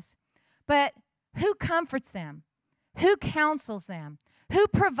blasphemous, but who comforts them? Who counsels them? Who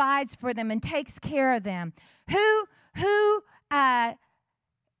provides for them and takes care of them? Who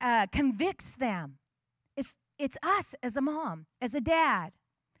convicts them? It's us as a mom, as a dad.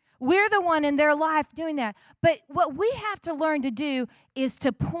 We're the one in their life doing that. But what we have to learn to do is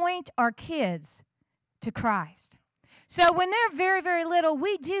to point our kids to Christ. So when they're very, very little,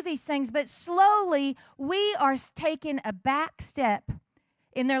 we do these things, but slowly we are taking a back step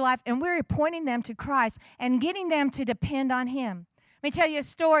in their life, and we're pointing them to Christ and getting them to depend on Him. Let me tell you a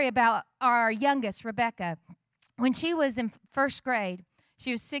story about our youngest, Rebecca. When she was in first grade,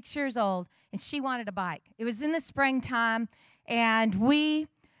 she was 6 years old, and she wanted a bike. It was in the springtime, and it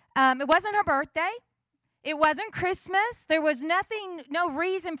wasn't her birthday. It wasn't Christmas. There was no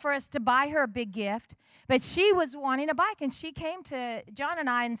reason for us to buy her a big gift, but she was wanting a bike, and she came to John and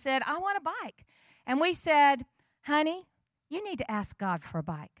I and said, I want a bike. And we said, honey, you need to ask God for a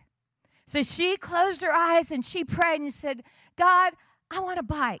bike. So she closed her eyes, and she prayed and said, God, I want a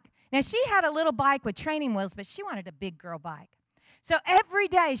bike. Now, she had a little bike with training wheels, but she wanted a big girl bike. So every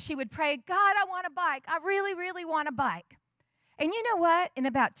day she would pray, God, I want a bike. I really, really want a bike. And you know what? In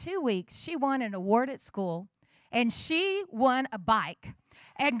about 2 weeks, she won an award at school, and she won a bike.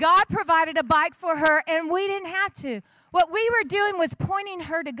 And God provided a bike for her, and we didn't have to. What we were doing was pointing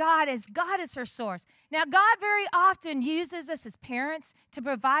her to God as God is her source. Now, God very often uses us as parents to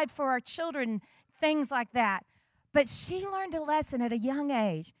provide for our children things like that. But she learned a lesson at a young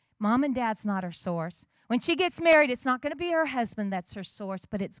age. Mom and Dad's not her source. When she gets married, it's not going to be her husband that's her source,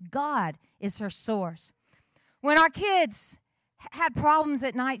 but it's God is her source. When our kids had problems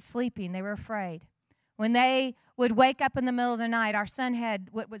at night sleeping, they were afraid. When they would wake up in the middle of the night, our son had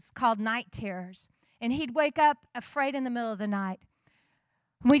what was called night terrors, and he'd wake up afraid in the middle of the night.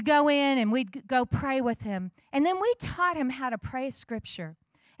 We'd go in and we'd go pray with him, and then we taught him how to pray scripture.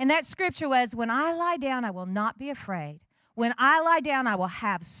 And that scripture was, when I lie down, I will not be afraid. When I lie down, I will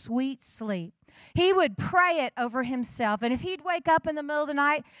have sweet sleep. He would pray it over himself. And if he'd wake up in the middle of the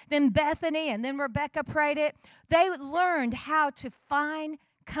night, then Bethany and then Rebecca prayed it. They learned how to find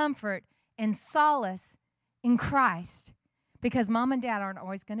comfort and solace in Christ, because Mom and Dad aren't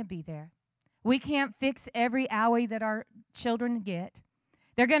always going to be there. We can't fix every owie that our children get.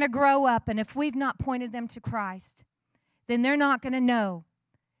 They're going to grow up, and if we've not pointed them to Christ, then they're not going to know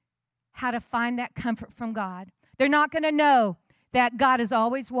how to find that comfort from God. They're not going to know that God is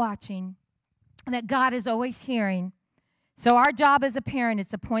always watching and that God is always hearing. So our job as a parent is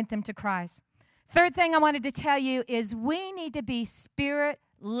to point them to Christ. Third thing I wanted to tell you is we need to be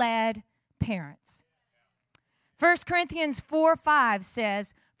Spirit-led parents. 1 Corinthians 4:5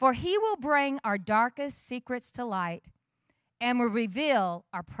 says, for He will bring our darkest secrets to light and will reveal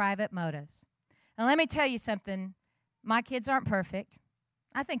our private motives. Now let me tell you something. My kids aren't perfect.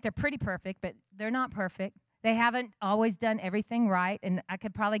 I think they're pretty perfect, but they're not perfect. They haven't always done everything right, and I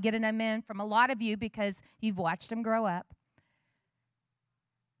could probably get an amen from a lot of you because you've watched them grow up.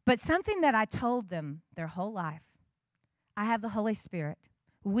 But something that I told them their whole life, I have the Holy Spirit.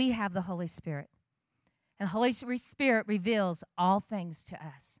 We have the Holy Spirit. And the Holy Spirit reveals all things to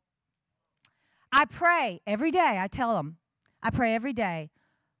us. I pray every day. I tell them, I pray every day,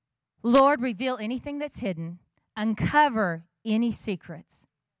 Lord, reveal anything that's hidden, uncover any secrets.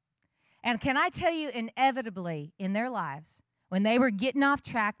 And can I tell you, inevitably in their lives, when they were getting off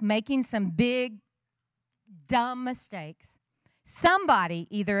track, making some big, dumb mistakes, somebody,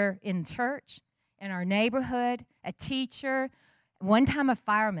 either in church, in our neighborhood, a teacher, one time a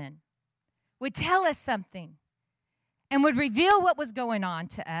fireman, would tell us something and would reveal what was going on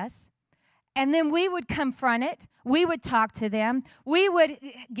to us. And then we would confront it. We would talk to them. We would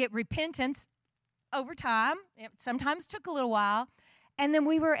get repentance over time. It sometimes took a little while. And then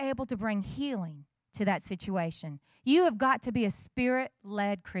we were able to bring healing to that situation. You have got to be a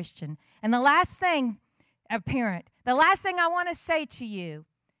Spirit-led Christian. And the last thing, a parent, the last thing I want to say to you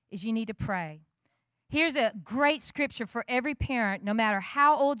is you need to pray. Here's a great scripture for every parent, no matter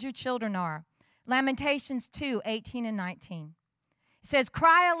how old your children are. Lamentations 2:18 and 19. It says,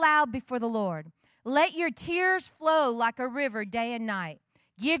 cry aloud before the Lord. Let your tears flow like a river day and night.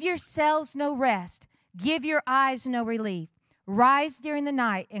 Give yourselves no rest. Give your eyes no relief. Rise during the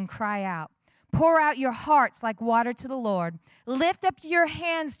night and cry out. Pour out your hearts like water to the Lord. Lift up your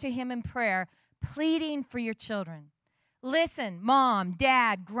hands to him in prayer, pleading for your children. Listen, mom,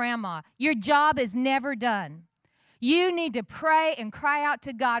 dad, grandma, your job is never done. You need to pray and cry out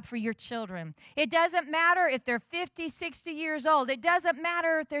to God for your children. It doesn't matter if they're 50, 60 years old. It doesn't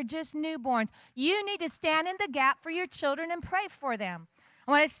matter if they're just newborns. You need to stand in the gap for your children and pray for them.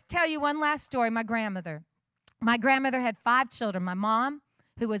 I want to tell you one last story. My grandmother had 5 children. My mom,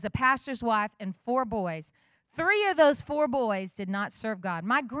 who was a pastor's wife, and 4 boys. 3 of those 4 boys did not serve God.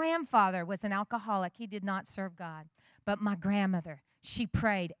 My grandfather was an alcoholic. He did not serve God. But my grandmother, she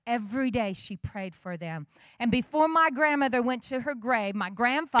prayed. Every day she prayed for them. And before my grandmother went to her grave, my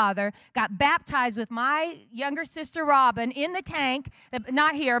grandfather got baptized with my younger sister Robin in the tank,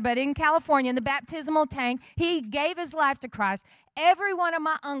 not here, but in California, in the baptismal tank. He gave his life to Christ. Every one of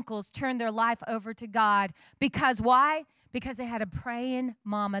my uncles turned their life over to God. Because why? Because they had a praying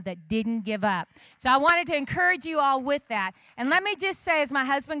mama that didn't give up. So I wanted to encourage you all with that. And let me just say, as my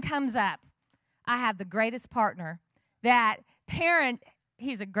husband comes up, I have the greatest partner that parent,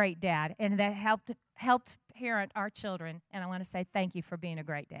 he's a great dad, and that helped parent our children. And I want to say thank you for being a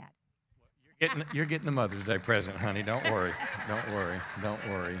great dad. You're getting the Mother's Day present, honey. Don't worry. Don't worry. Don't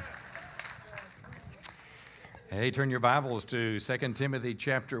worry. Hey, turn your Bibles to 2 Timothy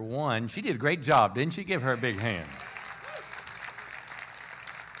chapter 1. She did a great job, didn't she? Give her a big hand.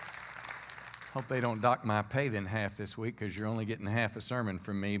 Hope they don't dock my pay in half this week, because you're only getting half a sermon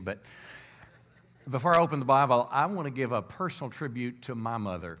from me. But before I open the Bible, I want to give a personal tribute to my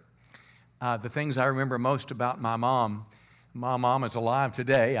mother. The things I remember most about my mom is alive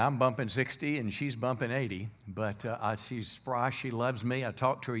today. I'm bumping 60 and she's bumping 80, but she's spry. She loves me. I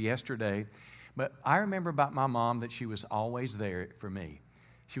talked to her yesterday. But I remember about my mom that she was always there for me.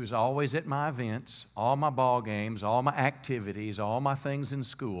 She was always at my events, all my ball games, all my activities, all my things in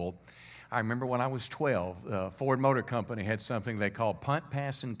school. I remember when I was 12, Ford Motor Company had something they called Punt,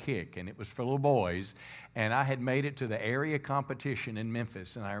 Pass, and Kick, and it was for little boys. And I had made it to the area competition in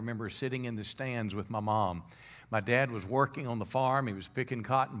Memphis, and I remember sitting in the stands with my mom. My dad was working on the farm. He was picking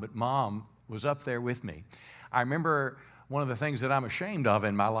cotton, but Mom was up there with me. I remember one of the things that I'm ashamed of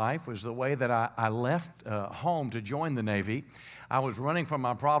in my life was the way that I left home to join the Navy. I was running from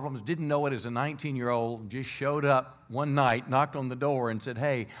my problems, didn't know it as a 19-year-old, just showed up one night, knocked on the door and said,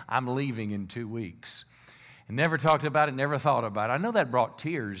 hey, I'm leaving in 2 weeks. And never talked about it, never thought about it. I know that brought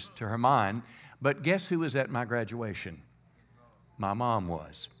tears to her mind, but guess who was at my graduation? My mom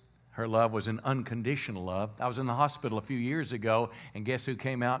was. Her love was an unconditional love. I was in the hospital a few years ago, and guess who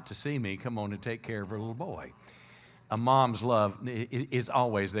came out to see me, come on to take care of her little boy? A mom's love is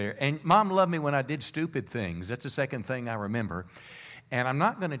always there. And Mom loved me when I did stupid things. That's the second thing I remember. And I'm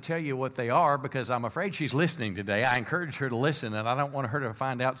not going to tell you what they are because I'm afraid she's listening today. I encourage her to listen, and I don't want her to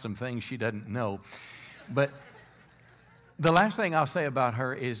find out some things she doesn't know. But the last thing I'll say about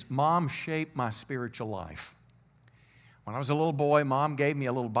her is Mom shaped my spiritual life. When I was a little boy, Mom gave me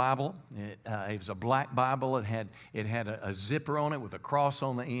a little Bible. It was a black Bible. It had a zipper on it with a cross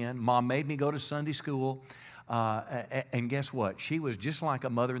on the end. Mom made me go to Sunday school. And guess what? She was just like a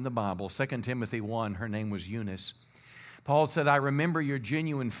mother in the Bible. 2 Timothy 1, her name was Eunice. Paul said, I remember your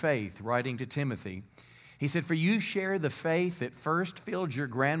genuine faith, writing to Timothy. He said, for you share the faith that first filled your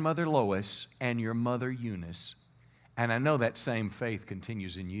grandmother Lois and your mother Eunice. And I know that same faith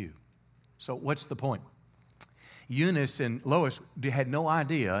continues in you. So what's the point? Eunice and Lois had no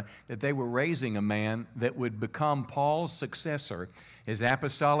idea that they were raising a man that would become Paul's successor, his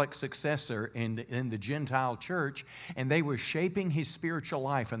apostolic successor in the Gentile church, and they were shaping his spiritual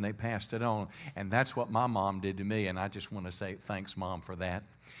life, and they passed it on. And that's what my mom did to me, and I just want to say thanks, Mom, for that.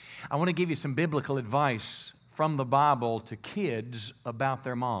 I want to give you some biblical advice from the Bible to kids about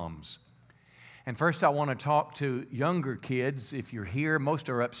their moms. And first, I want to talk to younger kids. If you're here, most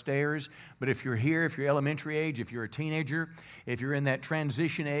are upstairs. But if you're here, if you're elementary age, if you're a teenager, if you're in that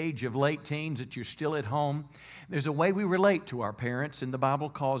transition age of late teens, that you're still at home, there's a way we relate to our parents, and the Bible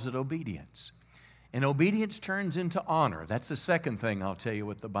calls it obedience. And obedience turns into honor. That's the second thing I'll tell you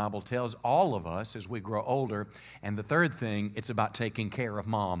what the Bible tells all of us as we grow older. And the third thing, it's about taking care of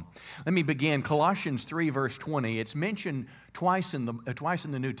mom. Let me begin. Colossians 3, verse 20. It's mentioned twice in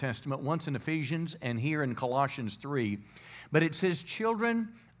the New Testament, once in Ephesians and here in Colossians 3. But it says,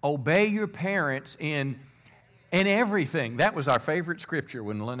 children, obey your parents in everything. That was our favorite scripture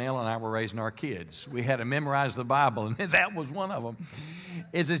when Linnell and I were raising our kids. We had to memorize the Bible, and that was one of them.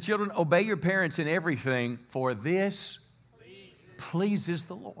 It says, children, obey your parents in everything, for this pleases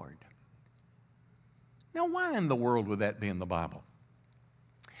the Lord. Now, why in the world would that be in the Bible?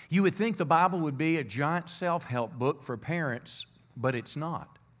 You would think the Bible would be a giant self-help book for parents, but it's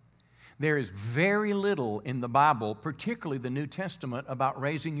not. There is very little in the Bible, particularly the New Testament, about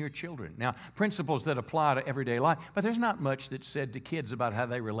raising your children. Now, principles that apply to everyday life, but there's not much that's said to kids about how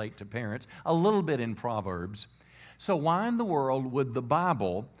they relate to parents, a little bit in Proverbs. So why in the world would the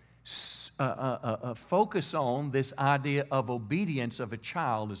Bible focus on this idea of obedience of a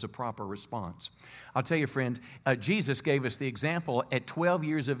child as a proper response? I'll tell you, friends, Jesus gave us the example. At 12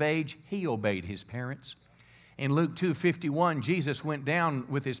 years of age, he obeyed his parents. In Luke 2:51, Jesus went down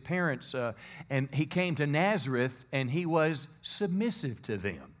with his parents and he came to Nazareth and he was submissive to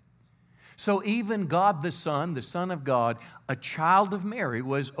them. So even God the Son of God, a child of Mary,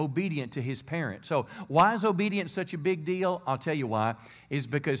 was obedient to his parents. So why is obedience such a big deal? I'll tell you why. It's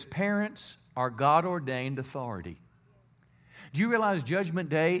because parents are God-ordained authority. Do you realize Judgment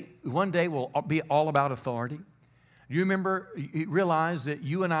Day, one day will be all about authority? Do you realize that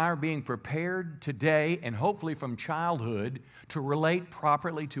you and I are being prepared today and hopefully from childhood to relate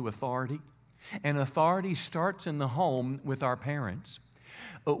properly to authority? And authority starts in the home with our parents.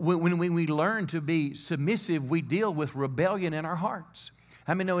 When we learn to be submissive, we deal with rebellion in our hearts.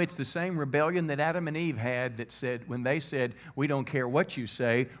 How many know it's the same rebellion that Adam and Eve had that said, when they said, we don't care what you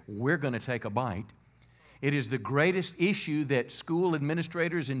say, we're going to take a bite? It is the greatest issue that school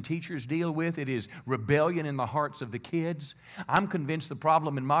administrators and teachers deal with. It is rebellion in the hearts of the kids. I'm convinced the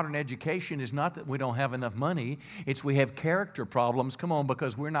problem in modern education is not that we don't have enough money. It's we have character problems. Come on,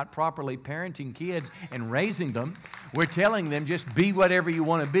 because we're not properly parenting kids and raising them. We're telling them just be whatever you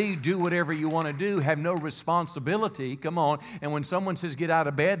want to be, do whatever you want to do, have no responsibility. Come on. And when someone says get out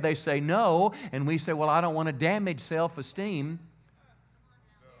of bed, they say no. And we say, well, I don't want to damage self-esteem.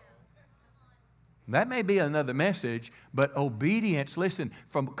 That may be another message, but obedience, listen,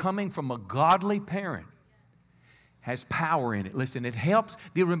 coming from a godly parent has power in it. Listen, it helps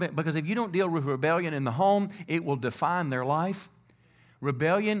deal with, because if you don't deal with rebellion in the home, it will define their life.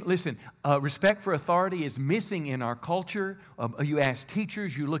 Rebellion, listen, respect for authority is missing in our culture. You ask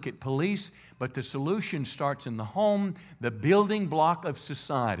teachers, you look at police, but the solution starts in the home, the building block of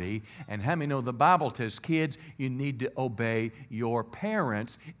society. And how many know the Bible tells kids you need to obey your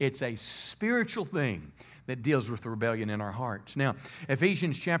parents? It's a spiritual thing that deals with rebellion in our hearts. Now,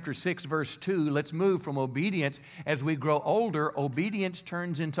 Ephesians chapter 6, verse 2, let's move from obedience. As we grow older, obedience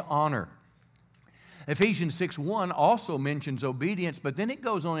turns into honor. Ephesians 6:1 also mentions obedience, but then it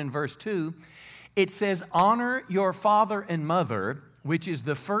goes on in verse 2. It says, honor your father and mother, which is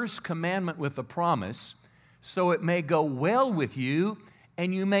the first commandment with a promise, so it may go well with you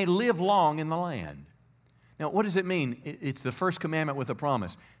and you may live long in the land. Now, what does it mean? It's the first commandment with a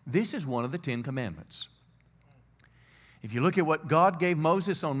promise. This is one of the 10 commandments. If you look at what God gave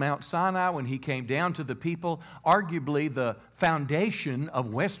Moses on Mount Sinai when he came down to the people, arguably the foundation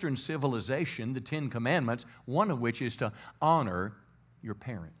of Western civilization, the 10 commandments, one of which is to honor your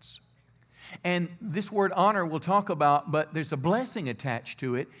parents. And this word honor we'll talk about, but there's a blessing attached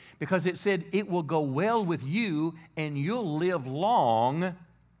to it because it said it will go well with you and you'll live long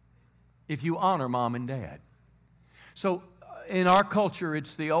if you honor mom and dad. So in our culture,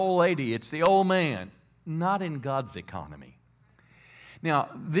 it's the old lady, it's the old man. Not in God's economy. Now,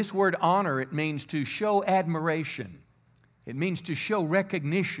 this word honor, it means to show admiration. It means to show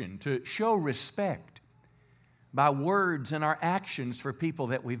recognition, to show respect by words and our actions for people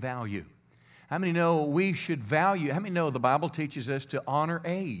that we value. How many know we should value? How many know the Bible teaches us to honor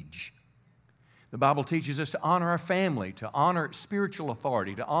age? The Bible teaches us to honor our family, to honor spiritual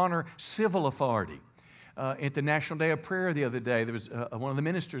authority, to honor civil authority. At the National Day of Prayer the other day, there was one of the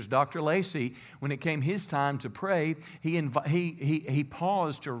ministers, Dr. Lacey, when it came his time to pray, he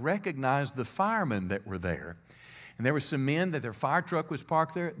paused to recognize the firemen that were there. And there were some men that their fire truck was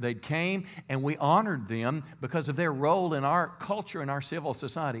parked there. They came, and we honored them because of their role in our culture and our civil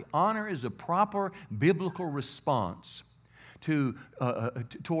society. Honor is a proper biblical response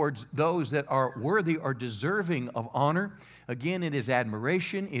towards those that are worthy or deserving of honor. Again, it is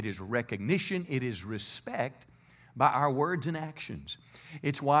admiration, it is recognition, it is respect by our words and actions.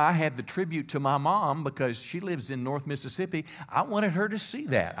 It's why I had the tribute to my mom, because she lives in North Mississippi. I wanted her to see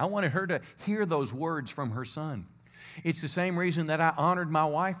that. I wanted her to hear those words from her son. It's the same reason that I honored my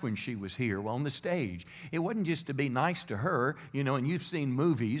wife when she was here on the stage. It wasn't just to be nice to her, and you've seen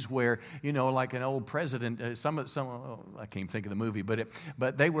movies where, like an old president, I can't think of the movie,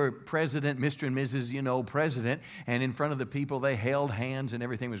 but they were president, Mr. and Mrs., president, and in front of the people they held hands and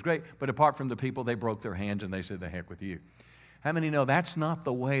everything was great, but apart from the people, they broke their hands and they said, the heck with you. How many know that's not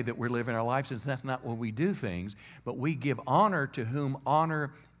the way that we're living our lives? That's not when we do things, but we give honor to whom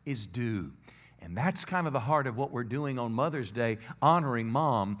honor is due. And that's kind of the heart of what we're doing on Mother's Day, honoring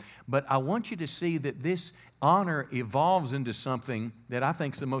Mom. But I want you to see that this honor evolves into something that I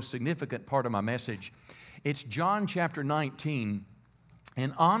think is the most significant part of my message. It's John chapter 19,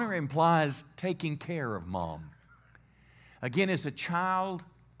 and honor implies taking care of Mom. Again, as a child,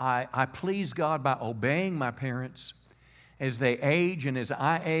 I please God by obeying my parents. As they age and as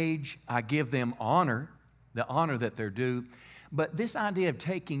I age, I give them honor, the honor that they're due. But this idea of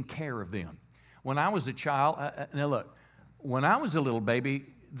taking care of them. When I was a child, now look, when I was a little baby,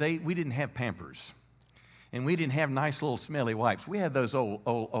 we didn't have Pampers, and we didn't have nice little smelly wipes. We had those old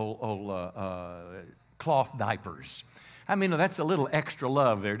cloth diapers. I mean, that's a little extra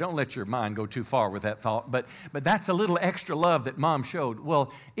love there. Don't let your mind go too far with that thought, but that's a little extra love that Mom showed.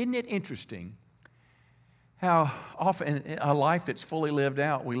 Well, isn't it interesting how often a life that's fully lived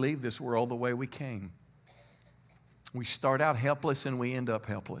out, we leave this world the way we came? We start out helpless and we end up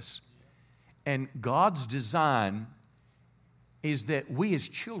helpless. And God's design is that we as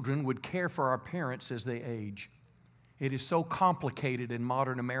children would care for our parents as they age. It is so complicated in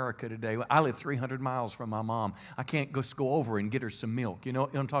modern America today. I live 300 miles from my mom. I can't just go over and get her some milk. You know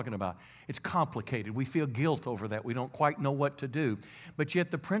what I'm talking about? It's complicated. We feel guilt over that. We don't quite know what to do. But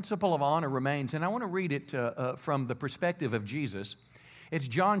yet the principle of honor remains. And I want to read it from the perspective of Jesus. It's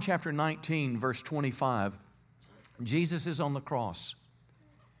John chapter 19, verse 25. Jesus is on the cross.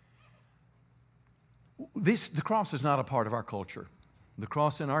 The cross is not a part of our culture. The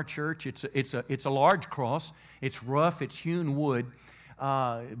cross in our church, it's a large cross. It's rough, it's hewn wood,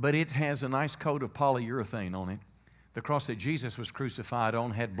 but it has a nice coat of polyurethane on it. The cross that Jesus was crucified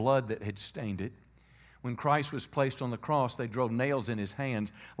on had blood that had stained it. When Christ was placed on the cross, they drove nails in his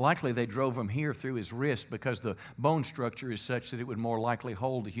hands. Likely they drove them here through his wrist because the bone structure is such that it would more likely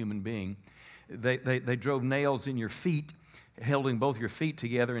hold a human being. They drove nails in your feet, holding both your feet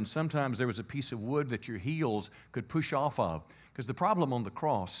together, and sometimes there was a piece of wood that your heels could push off of. Because the problem on the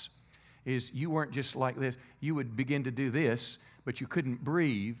cross is you weren't just like this. You would begin to do this, but you couldn't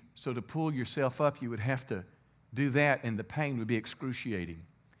breathe, so to pull yourself up, you would have to do that, and the pain would be excruciating.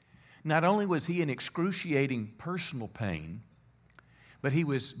 Not only was he in excruciating personal pain, but he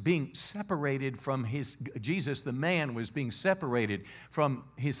was being separated from Jesus, the man, was being separated from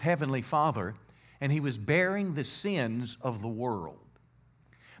his heavenly Father, and he was bearing the sins of the world.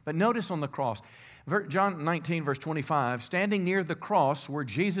 But notice on the cross, John 19, verse 25, standing near the cross were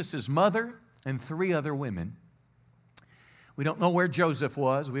Jesus' mother and 3 other women. We don't know where Joseph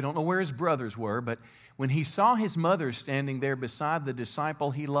was. We don't know where his brothers were, but when he saw his mother standing there beside the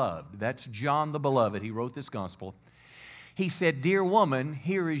disciple he loved, that's John the Beloved, he wrote this gospel, he said, "Dear woman,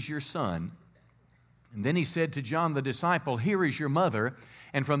 here is your son." And then he said to John the disciple, "Here is your mother."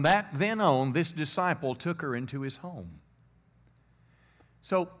 And from that then on, this disciple took her into his home.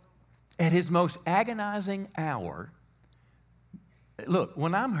 So, at his most agonizing hour, look,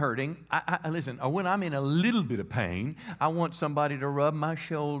 when I'm hurting, listen, or when I'm in a little bit of pain, I want somebody to rub my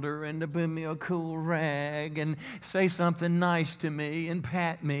shoulder and to give me a cool rag and say something nice to me and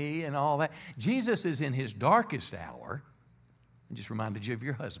pat me and all that. Jesus is in his darkest hour. I just reminded you of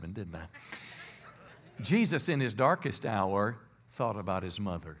your husband, didn't I? Jesus in his darkest hour thought about his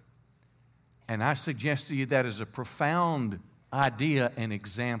mother. And I suggest to you that is a profound idea and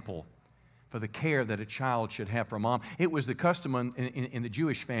example for the care that a child should have for mom. It was the custom in the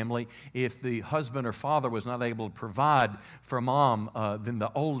Jewish family, if the husband or father was not able to provide for mom, then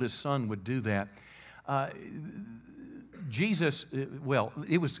the oldest son would do that. Jesus,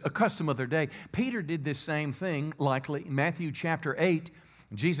 it was a custom of their day. Peter did this same thing, likely. Matthew chapter 8,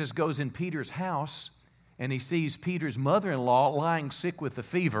 Jesus goes in Peter's house, and he sees Peter's mother-in-law lying sick with a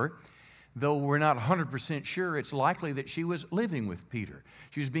fever. Though we're not 100% sure, it's likely that she was living with Peter.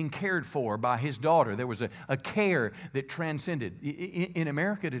 She was being cared for by his daughter. There was a care that transcended. In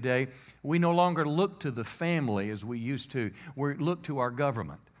America today, we no longer look to the family as we used to. We look to our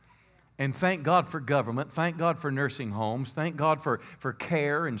government. And thank God for government. Thank God for nursing homes. Thank God for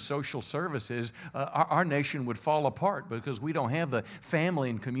care and social services. Our nation would fall apart because we don't have the family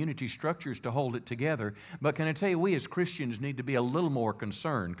and community structures to hold it together. But can I tell you, we as Christians need to be a little more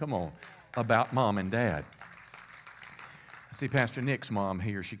concerned, come on, about mom and dad. I see Pastor Nick's mom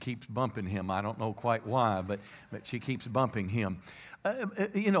here. She keeps bumping him. I don't know quite why, but she keeps bumping him.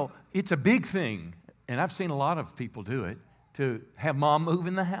 It's a big thing, and I've seen a lot of people do it, to have mom move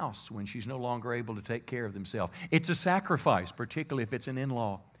in the house when she's no longer able to take care of themselves. It's a sacrifice, particularly if it's an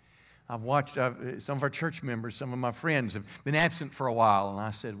in-law. I've watched some of our church members, some of my friends have been absent for a while, and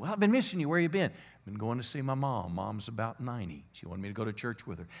I said, well, I've been missing you. Where you been? I've been going to see my mom. Mom's about 90. She wanted me to go to church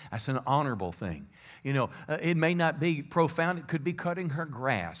with her. That's an honorable thing. It may not be profound. It could be cutting her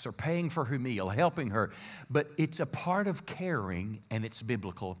grass or paying for her meal, helping her, but it's a part of caring, and it's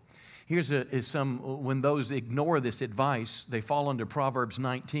biblical. Here's when those ignore this advice, they fall under Proverbs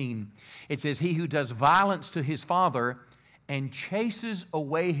 19. It says, he who does violence to his father and chases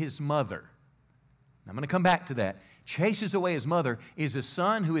away his mother. I'm going to come back to that. Chases away his mother is a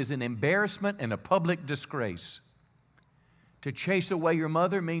son who is an embarrassment and a public disgrace. To chase away your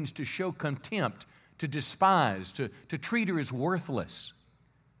mother means to show contempt, to despise, to treat her as worthless,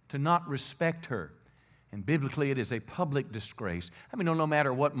 to not respect her. And biblically, it is a public disgrace. No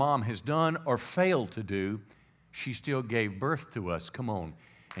matter what mom has done or failed to do, she still gave birth to us. Come on.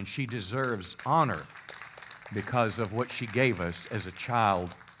 And she deserves honor because of what she gave us as a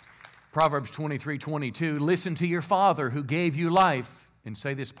child. Proverbs 23:22, listen to your father who gave you life. And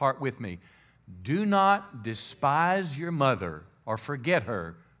say this part with me. Do not despise your mother or forget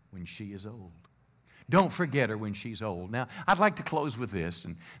her when she is old. Don't forget her when she's old. Now, I'd like to close with this,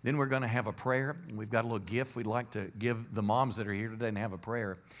 and then we're going to have a prayer. We've got a little gift we'd like to give the moms that are here today and have a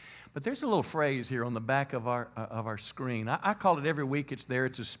prayer. But there's a little phrase here on the back of our screen. I call it every week. It's there.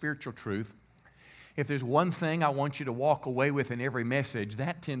 It's a spiritual truth. If there's one thing I want you to walk away with in every message,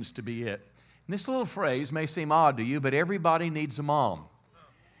 that tends to be it. And this little phrase may seem odd to you, but everybody needs a mom.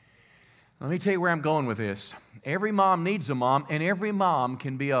 Let me tell you where I'm going with this. Every mom needs a mom, and every woman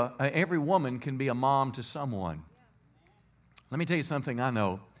can be a mom to someone. Let me tell you something I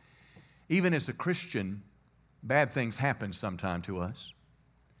know. Even as a Christian, bad things happen sometime to us.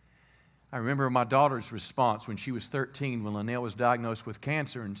 I remember my daughter's response when she was 13 when Linnell was diagnosed with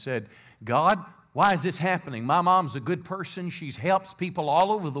cancer and said, God, why is this happening? My mom's a good person. She helps people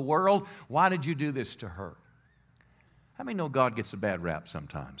all over the world. Why did you do this to her? How many know God gets a bad rap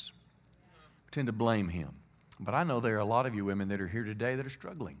sometimes? We tend to blame him. But I know there are a lot of you women that are here today that are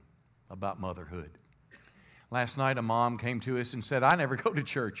struggling about motherhood. Last night, a mom came to us and said, I never go to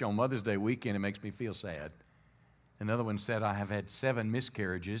church on Mother's Day weekend. It makes me feel sad. Another one said, I have had 7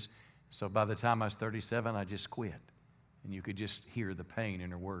 miscarriages, so by the time I was 37, I just quit. And you could just hear the pain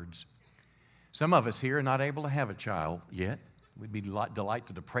in her words. Some of us here are not able to have a child yet. We'd be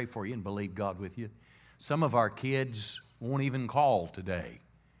delighted to pray for you and believe God with you. Some of our kids won't even call today.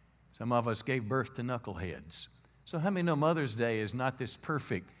 Some of us gave birth to knuckleheads. So how many know Mother's Day is not this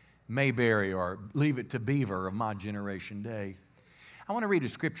perfect Mayberry or Leave It to Beaver of my generation day? I want to read a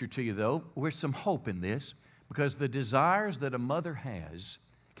scripture to you, though, with some hope in this, because the desires that a mother has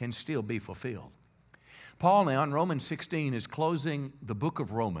can still be fulfilled. Paul now in Romans 16 is closing the book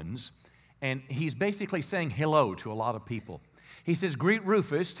of Romans, and he's basically saying hello to a lot of people. He says, greet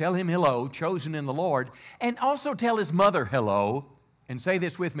Rufus, tell him hello, chosen in the Lord, and also tell his mother hello, and say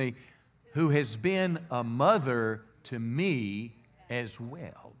this with me, who has been a mother to me as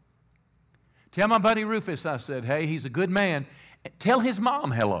well. Tell my buddy Rufus, I said, hey, he's a good man. Tell his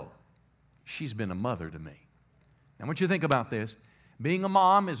mom hello. She's been a mother to me. Now, I want you to think about this. Being a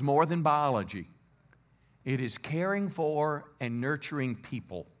mom is more than biology. It is caring for and nurturing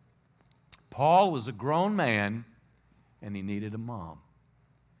people. Paul was a grown man, and he needed a mom.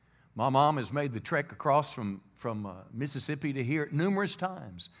 My mom has made the trek across from Mississippi to here numerous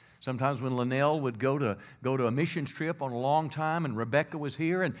times. Sometimes when Linnell would go to a missions trip on a long time, and Rebecca was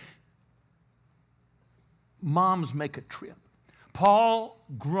here, and moms make a trip. Paul,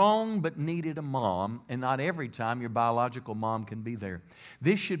 grown but needed a mom, and not every time your biological mom can be there.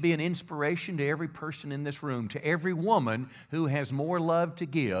 This should be an inspiration to every person in this room, to every woman who has more love to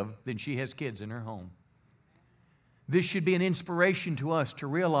give than she has kids in her home. This should be an inspiration to us to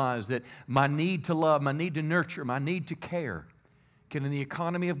realize that my need to love, my need to nurture, my need to care can in the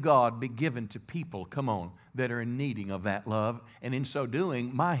economy of God be given to people, come on, that are in needing of that love, and in so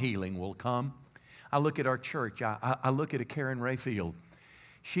doing, my healing will come. I look at our church. I look at a Karen Rayfield.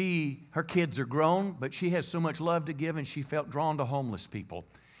 Her kids are grown, but she has so much love to give, and she felt drawn to homeless people.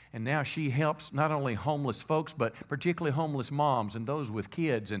 And now she helps not only homeless folks, but particularly homeless moms and those with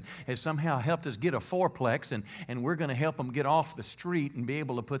kids, and has somehow helped us get a fourplex, and we're going to help them get off the street and be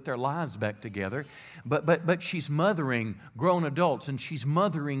able to put their lives back together. But she's mothering grown adults, and she's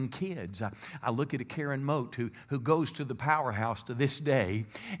mothering kids. I look at a Karen Moat who goes to the powerhouse to this day,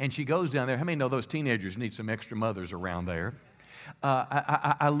 and she goes down there. How many know those teenagers need some extra mothers around there?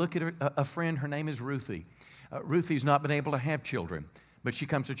 I look at a friend, her name is Ruthie. Ruthie's not been able to have children. But she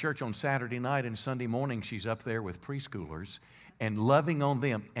comes to church on Saturday night, and Sunday morning she's up there with preschoolers and loving on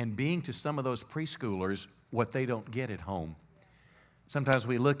them and being to some of those preschoolers what they don't get at home. Sometimes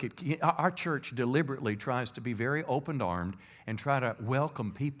we look at, our church deliberately tries to be very open-armed and try to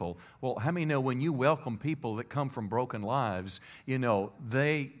welcome people. Well, how many know when you welcome people that come from broken lives,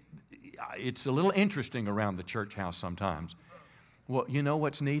 it's a little interesting around the church house sometimes. Well, you know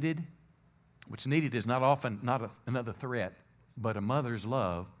what's needed? What's needed is not often another threat, but a mother's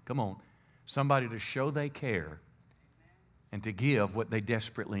love. Come on, somebody to show they care and to give what they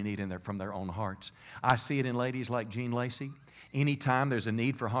desperately need from their own hearts. I see it in ladies like Jean Lacey. Anytime there's a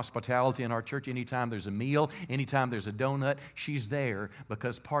need for hospitality in our church, anytime there's a meal, anytime there's a donut, she's there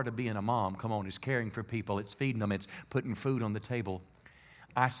because part of being a mom, come on, is caring for people. It's feeding them. It's putting food on the table.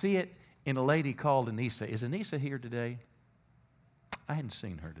 I see it in a lady called Anissa. Is Anissa here today? I hadn't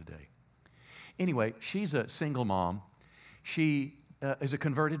seen her today. Anyway, she's a single mom. She is a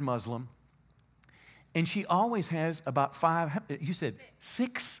converted Muslim, and she always has about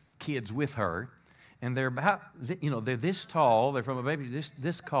 6 kids with her, and they're about, they're this tall. They're from a baby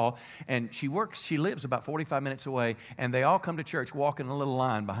this tall, and she lives about 45 minutes away, and they all come to church walking in a little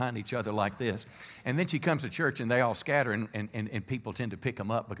line behind each other like this, and then she comes to church, and they all scatter, and people tend to pick them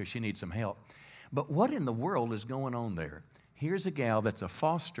up because she needs some help. But what in the world is going on there? Here's a gal that's a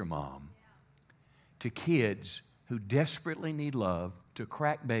foster mom to kids who desperately need love, to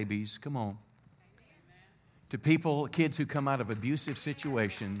crack babies, come on, to kids who come out of abusive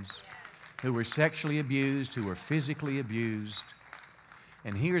situations, who were sexually abused, who were physically abused.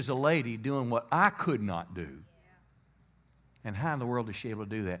 And here's a lady doing what I could not do. And how in the world is she able to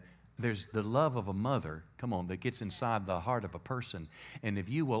do that? There's the love of a mother, come on, that gets inside the heart of a person. And if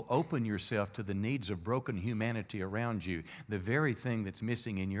you will open yourself to the needs of broken humanity around you, the very thing that's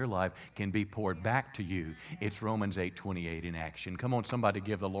missing in your life can be poured back to you. It's Romans 8:28 in action. Come on, somebody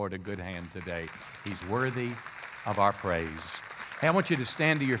give the Lord a good hand today. He's worthy of our praise. Hey, I want you to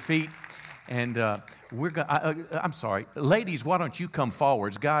stand to your feet. And I'm sorry. Ladies, why don't you come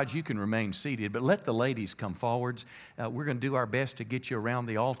forwards? Guys, you can remain seated, but let the ladies come forwards. We're going to do our best to get you around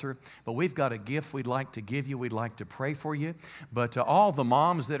the altar. But we've got a gift we'd like to give you. We'd like to pray for you. But to all the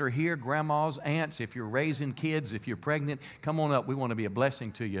moms that are here, grandmas, aunts, if you're raising kids, if you're pregnant, come on up. We want to be a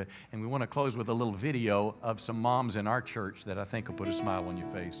blessing to you. And we want to close with a little video of some moms in our church that I think will put a smile on your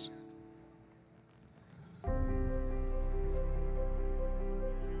face.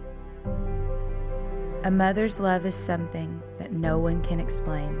 A mother's love is something that no one can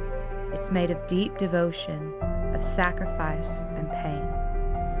explain. It's made of deep devotion, of sacrifice and pain.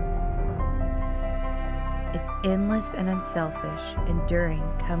 It's endless and unselfish, enduring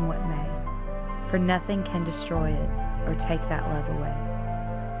come what may, for nothing can destroy it or take that love away.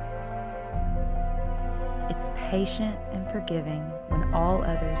 It's patient and forgiving when all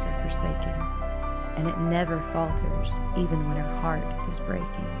others are forsaken, and it never falters even when her heart is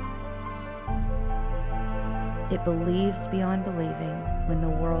breaking. It believes beyond believing when the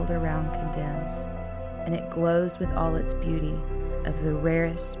world around condemns, and it glows with all its beauty of the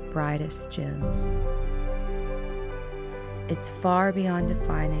rarest, brightest gems. It's far beyond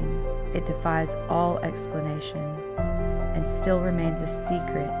defining, it defies all explanation, and still remains a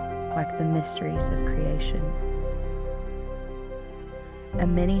secret like the mysteries of creation. A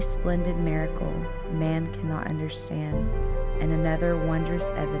many splendid miracle man cannot understand, and another wondrous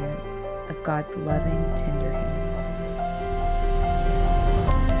evidence of God's loving, tender hand.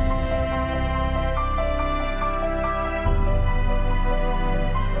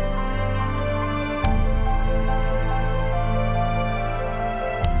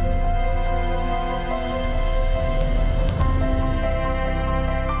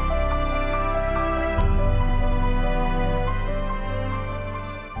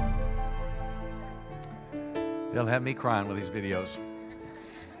 They'll have me crying with these videos.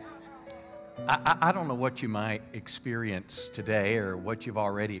 I don't know what you might experience today or what you've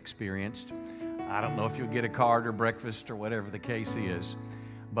already experienced. I don't know if you'll get a card or breakfast or whatever the case is.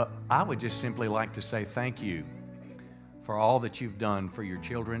 But I would just simply like to say thank you for all that you've done for your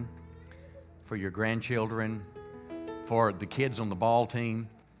children, for your grandchildren, for the kids on the ball team,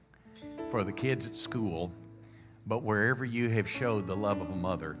 for the kids at school. But wherever you have showed the love of a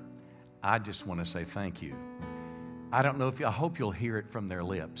mother, I just want to say thank you. I don't know if I hope you'll hear it from their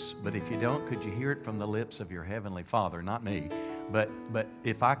lips, but if you don't, could you hear it from the lips of your Heavenly Father? Not me, but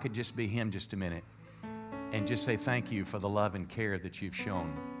if I could just be Him just a minute and just say thank you for the love and care that you've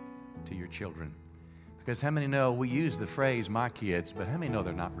shown to your children. Because how many know we use the phrase my kids, but how many know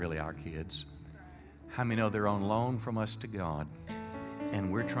they're not really our kids? How many know they're on loan from us to God, and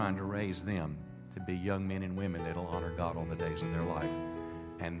we're trying to raise them to be young men and women that'll honor God all the days of their life.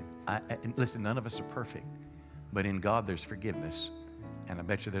 And listen, none of us are perfect, but in God there's forgiveness. And I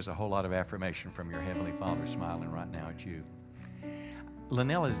bet you there's a whole lot of affirmation from your Heavenly Father smiling right now at you.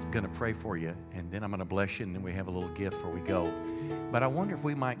 Lynelle is going to pray for you, and then I'm going to bless you, and then we have a little gift before we go. But I wonder if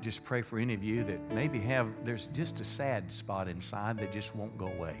we might just pray for any of you that maybe there's just a sad spot inside that just won't go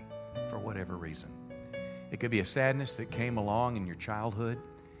away for whatever reason. It could be a sadness that came along in your childhood.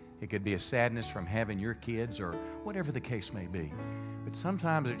 It could be a sadness from having your kids or whatever the case may be. But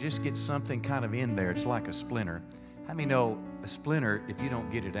sometimes it just gets something kind of in there. It's like a splinter. How many know a splinter, if you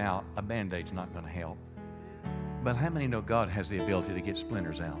don't get it out, a Band-Aid's not going to help? But how many know God has the ability to get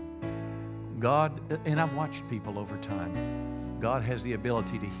splinters out? God, and I've watched people over time, God has the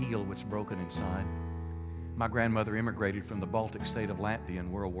ability to heal what's broken inside. My grandmother immigrated from the Baltic state of Latvia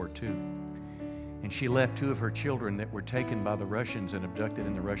in World War II. And she left 2 of her children that were taken by the Russians and abducted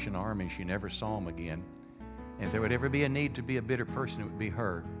in the Russian army. She never saw them again. And if there would ever be a need to be a bitter person, it would be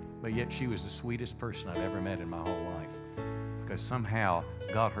her. But yet she was the sweetest person I've ever met in my whole life. Because somehow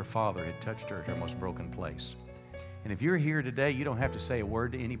God, her Father, had touched her at her most broken place. And if you're here today, you don't have to say a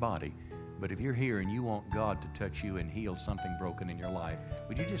word to anybody. But if you're here and you want God to touch you and heal something broken in your life,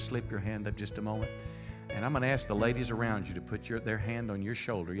 would you just slip your hand up just a moment? And I'm going to ask the ladies around you to put their hand on your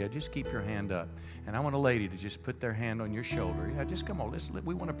shoulder. Yeah, just keep your hand up. And I want a lady to just put their hand on your shoulder. Yeah, just come on.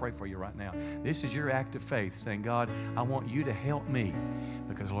 We want to pray for you right now. This is your act of faith, saying, God, I want you to help me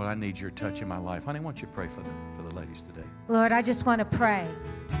because, Lord, I need your touch in my life. Honey, I want you to pray for the ladies today. Lord, I just want to pray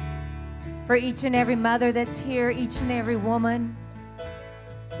for each and every mother that's here, each and every woman,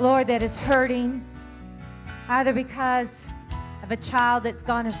 Lord, that is hurting, either because of a child that's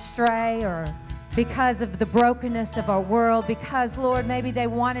gone astray or because of the brokenness of our world, because, Lord, maybe they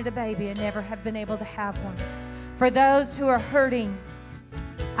wanted a baby and never have been able to have one. For those who are hurting,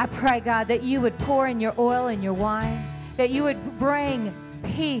 I pray, God, that you would pour in your oil and your wine, that you would bring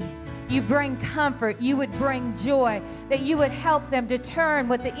peace, you bring comfort, you would bring joy, that you would help them to turn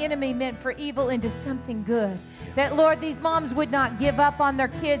what the enemy meant for evil into something good. That, Lord, these moms would not give up on their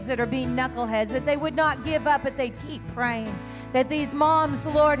kids that are being knuckleheads, that they would not give up, but they'd keep praying. That these moms,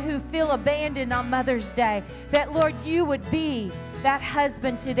 Lord, who feel abandoned on Mother's Day, that, Lord, you would be that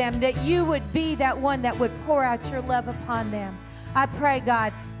husband to them, that you would be that one that would pour out your love upon them. I pray,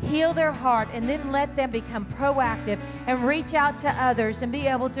 God, heal their heart and then let them become proactive and reach out to others and be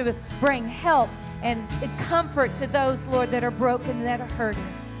able to bring help and comfort to those, Lord, that are broken and that are hurting.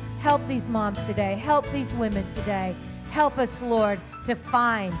 Help these moms today. Help these women today. Help us, Lord, to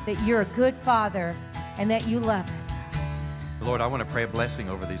find that you're a good Father and that you love us. Lord, I want to pray a blessing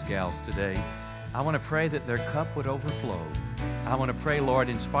over these gals today. I want to pray that their cup would overflow. I want to pray, Lord,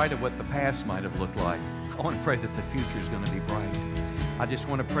 in spite of what the past might have looked like, I want to pray that the future is going to be bright. I just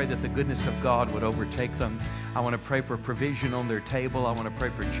want to pray that the goodness of God would overtake them. I want to pray for provision on their table. I want to pray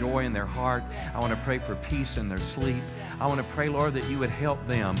for joy in their heart. I want to pray for peace in their sleep. I want to pray, Lord, that you would help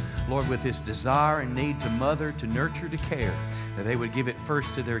them, Lord, with this desire and need to mother, to nurture, to care, that they would give it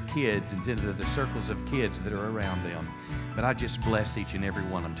first to their kids and to the circles of kids that are around them. But I just bless each and every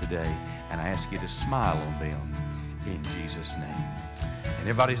one of them today, and I ask you to smile on them in Jesus' name. And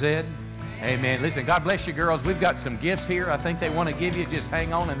everybody said, amen. Listen, God bless you, girls. We've got some gifts here I think they want to give you. Just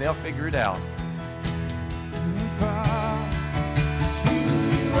hang on and they'll figure it out. It's who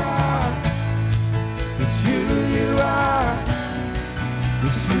you are. It's who you are.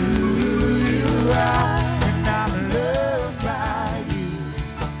 It's who you are. And I'm loved by you.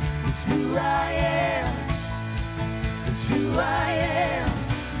 It's who I am.